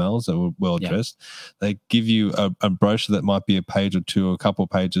females that were well dressed. Yeah. They give you a brochure that might be a page or two, or a couple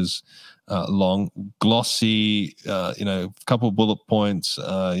of pages long, glossy, couple of bullet points,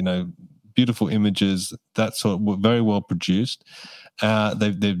 beautiful images, that sort of very well produced.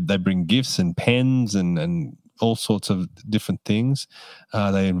 They bring gifts and pens and all sorts of different things.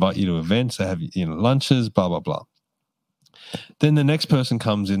 They invite you to events. They have lunches, blah blah blah. Then the next person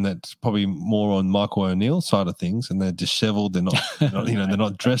comes in that's probably more on Michael O'Neill's side of things, and they're disheveled. They're not, they're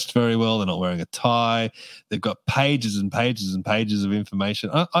not dressed very well. They're not wearing a tie. They've got pages and pages and pages of information.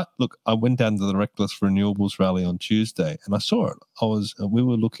 I went down to the Reckless Renewables rally on Tuesday, and I saw it. We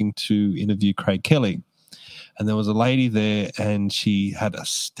were looking to interview Craig Kelly, and there was a lady there, and she had a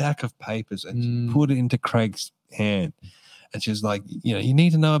stack of papers, and she put it into Craig's hand. And she was like, you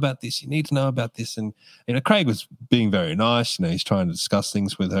need to know about this. You need to know about this. And, Craig was being very nice. He's trying to discuss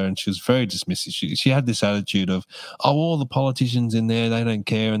things with her, and she was very dismissive. She had this attitude of, all the politicians in there, they don't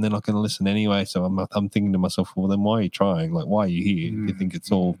care and they're not going to listen anyway. So I'm thinking to myself, well, then why are you trying? Like, why are you here? You think it's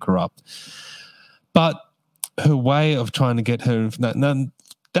all corrupt. But her way of trying to get her,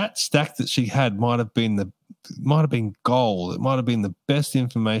 that stack that she had might have been gold. It might have been the best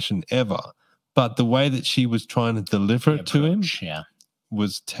information ever. But the way that she was trying to deliver it to him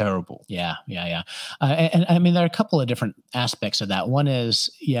was terrible. Yeah. And I mean, there are a couple of different aspects of that. One is,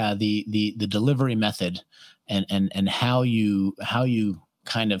 the delivery method and how you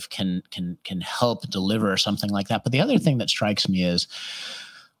kind of can help deliver something like that. But the other thing that strikes me is,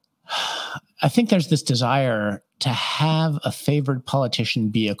 I think there's this desire to have a favored politician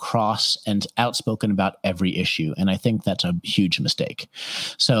be across and outspoken about every issue, and I think that's a huge mistake.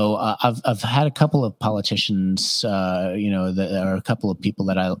 So I've had a couple of politicians, there are a couple of people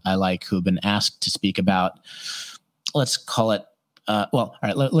that I like who have been asked to speak about, let's call it. All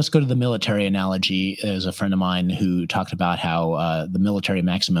right, let's go to the military analogy. There's a friend of mine who talked about how the military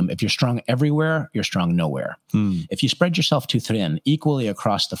maximum, if you're strong everywhere, you're strong nowhere. If you spread yourself too thin, equally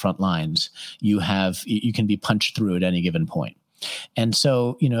across the front lines, you can be punched through at any given point. And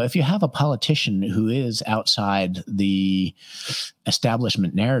so, if you have a politician who is outside the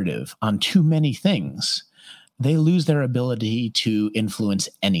establishment narrative on too many things, they lose their ability to influence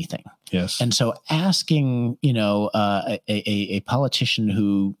anything. Yes. And so asking, a politician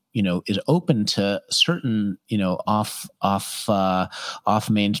who, is open to certain, off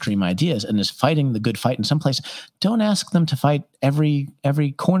mainstream ideas and is fighting the good fight in some place, don't ask them to fight every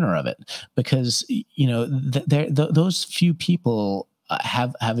corner of it, because, those few people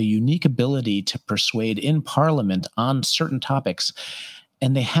have a unique ability to persuade in Parliament on certain topics.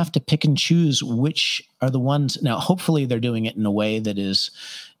 And they have to pick and choose which are the ones. Now, hopefully, they're doing it in a way that is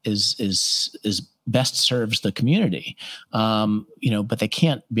best serves the community. But they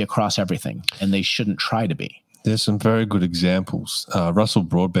can't be across everything, and they shouldn't try to be. There's some very good examples. Russell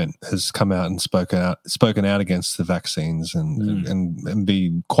Broadbent has come out and spoken out against the vaccines and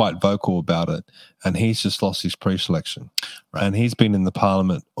be quite vocal about it. And he's just lost his pre-selection. Right. And he's been in the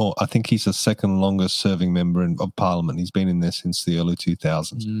Parliament, or I think he's the second longest serving member of Parliament. He's been in there since the early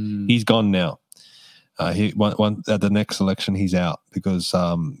 2000s. He's gone now. At the next election, he's out because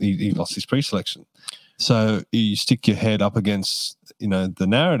he lost his pre-selection. So you stick your head up against, the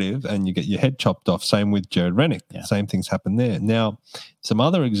narrative, and you get your head chopped off. Same with Jared Rennick. Yeah. Same things happen there. Now, some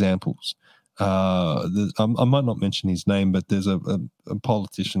other examples. I might not mention his name, but there's a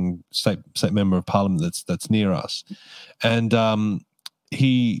politician, state member of Parliament that's near us, and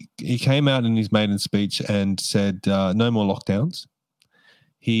he came out in his maiden speech and said no more lockdowns.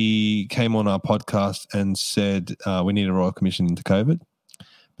 He came on our podcast and said we need a royal commission into COVID.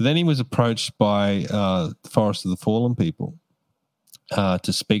 But then he was approached by the Forest of the Fallen people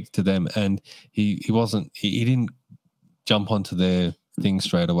to speak to them, and he didn't jump onto their thing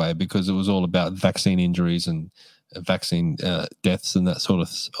straight away because it was all about vaccine injuries and vaccine deaths and that sort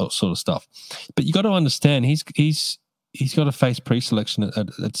of stuff. But you got to understand, he's he's got to face pre-selection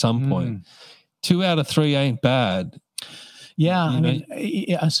at some point. 2 out of 3 ain't bad.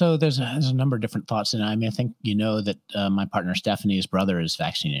 Yeah, so there's a number of different thoughts, and I mean, I think that my partner Stephanie's brother is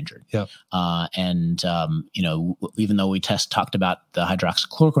vaccine injured. Yeah, and even though we talked about the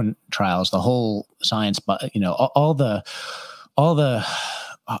hydroxychloroquine trials, the whole science, but all the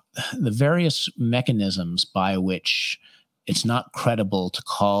various mechanisms by which it's not credible to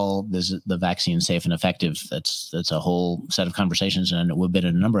call the vaccine safe and effective. That's a whole set of conversations, and we've been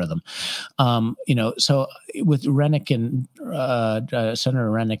in a number of them. So with Rennick and Senator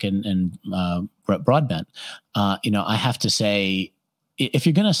Rennick and Broadbent, I have to say, if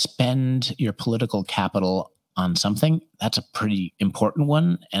you're going to spend your political capital on something, that's a pretty important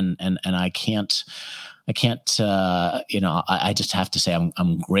one, and I can't. I just have to say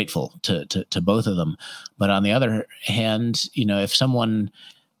I'm grateful to both of them. But on the other hand, if someone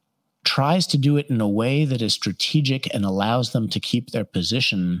tries to do it in a way that is strategic and allows them to keep their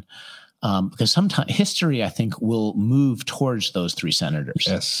position, because sometimes history, I think, will move towards those 3 senators.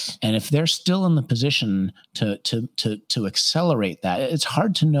 Yes. And if they're still in the position to accelerate that, it's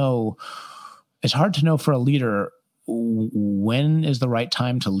hard to know. It's hard to know for a leader when is the right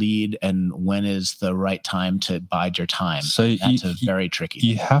time to lead and when is the right time to bide your time. So that's very tricky.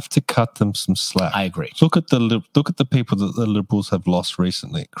 You have to cut them some slack. I agree. Look at the people that the Liberals have lost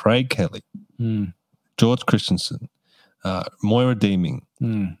recently: Craig Kelly, George Christensen, Moira Deeming,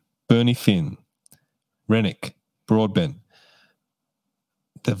 Bernie Finn, Rennick, Broadbent.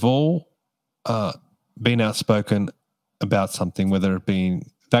 They've all been outspoken about something, whether it be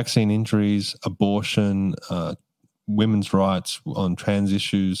vaccine injuries, abortion, women's rights, on trans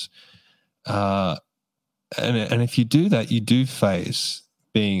issues. And if you do that, you do face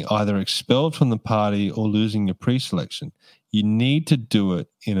being either expelled from the party or losing your pre-selection. You need to do it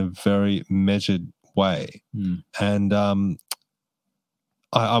in a very measured way. And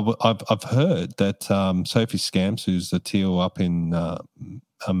I've heard that Sophie Scamps, who's the teal up in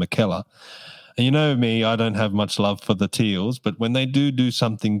McKellar, and you know me, I don't have much love for the Teals, but when they do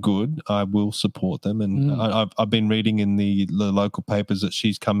something good, I will support them. And I've been reading in the local papers that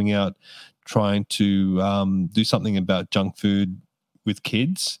she's coming out trying to do something about junk food with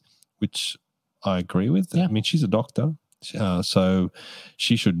kids, which I agree with. Yeah. I mean, she's a doctor, so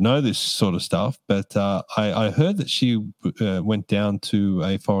she should know this sort of stuff. But I heard that she went down to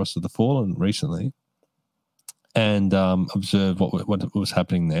a Forest of the Fallen recently and observed what was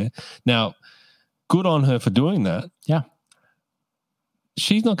happening there. Now, good on her for doing that. Yeah.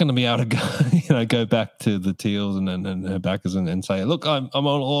 She's not going to be able to go back to the Teals and her backers and say, look, I'm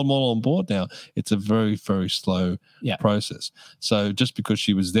all on board now. It's a very, very slow process. So just because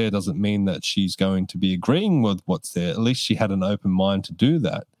she was there doesn't mean that she's going to be agreeing with what's there. At least she had an open mind to do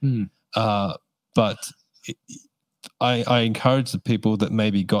that. But I encourage the people that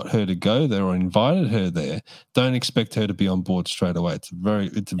maybe got her to go there or invited her there, don't expect her to be on board straight away.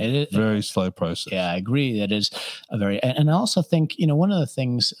 It's a very slow process. Yeah, I agree. That is a very, and I also think, one of the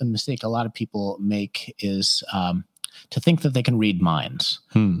things, a mistake a lot of people make is to think that they can read minds.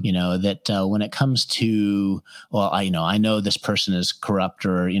 That when it comes to, well, I know this person is corrupt,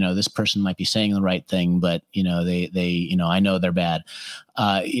 or this person might be saying the right thing, but they I know they're bad.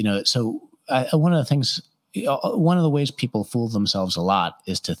 So one of the things. One of the ways people fool themselves a lot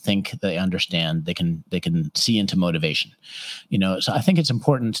is to think they understand, they can see into motivation, so I think it's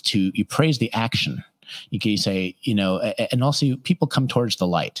important you praise the action. You can say, and also people come towards the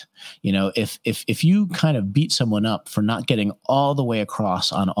light. If you kind of beat someone up for not getting all the way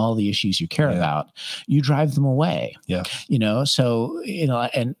across on all the issues you care about, you drive them away. Yeah.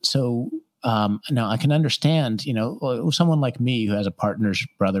 And so now I can understand, someone like me who has a partner's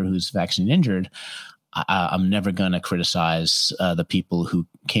brother who's vaccine injured. I'm never going to criticize the people who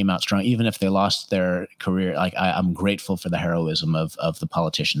came out strong, even if they lost their career. Like I'm grateful for the heroism of the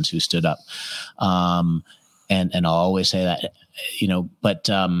politicians who stood up. And I'll always say that, but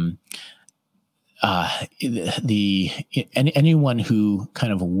anyone who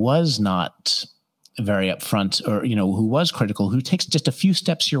kind of was not very upfront or, who was critical, who takes just a few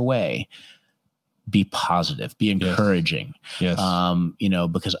steps your way, be positive, be encouraging. Yes.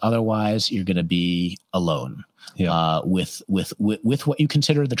 Because otherwise you're going to be alone with what you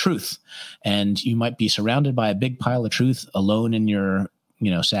consider the truth. And you might be surrounded by a big pile of truth alone in your,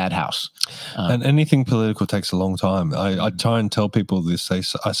 sad house. And anything political takes a long time. I try and tell people this. I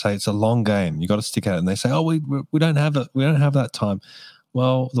say it's a long game. You got to stick at it. And they say, oh, we don't have it. We don't have that time.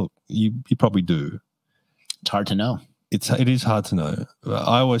 Well, look, you probably do. It's hard to know. It is hard to know.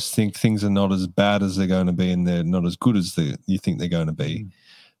 I always think things are not as bad as they're going to be, and they're not as good as you think they're going to be.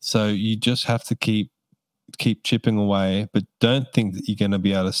 So you just have to keep keep chipping away, but don't think that you're going to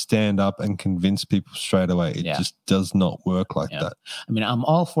be able to stand up and convince people straight away. It just does not work like that. I mean, I'm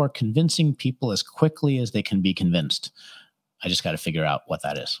all for convincing people as quickly as they can be convinced. I just got to figure out what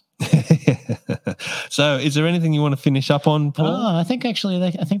that is. So is there anything you want to finish up on, Paul? I think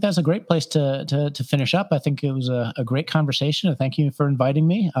that's a great place to finish up. I think it was a great conversation. Thank you for inviting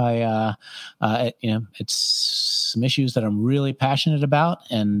me. It's some issues that I'm really passionate about,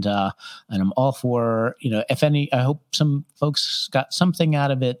 and I'm all for, I hope some folks got something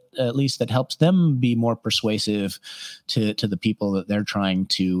out of it, at least that helps them be more persuasive to the people that they're trying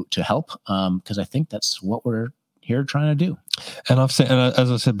to help. Because I think that's what we're here trying to do. And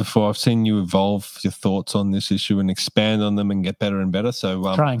as I said before, I've seen you evolve your thoughts on this issue and expand on them and get better and better.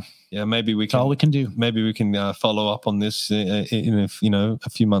 So trying. Yeah, maybe That's all we can do. Maybe we can follow up on this in a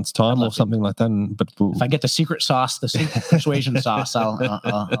few months' time or something like that. If I get the secret sauce, the secret persuasion sauce,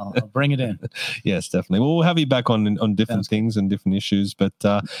 I'll bring it in. Yes, definitely. Well, we'll have you back on different things and different issues. But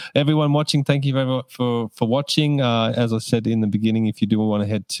everyone watching, thank you very much for watching. As I said in the beginning, if you do want to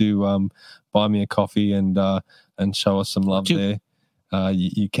head to buy me a coffee and show us some love there.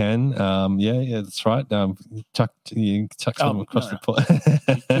 You can. Yeah, that's right. Chuck some across the pot.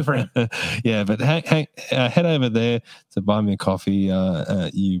 Good for him. Yeah, but head over there to buy me a coffee.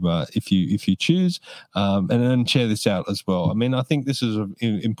 If you choose, and then share this out as well. I mean, I think this is an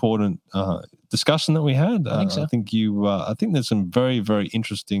important discussion that we had. I think so. I think there's some very, very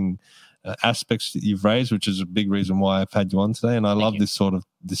interesting aspects that you've raised, which is a big reason why I've had you on today. And I love this sort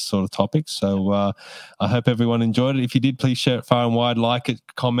of topic. So I hope everyone enjoyed it. If you did, please share it far and wide, like it,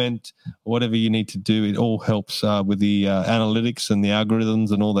 comment, whatever you need to do. It all helps with the analytics and the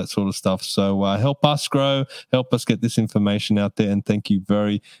algorithms and all that sort of stuff. So help us grow, help us get this information out there. And thank you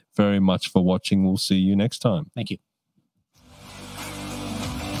very, very much for watching. We'll see you next time. Thank you.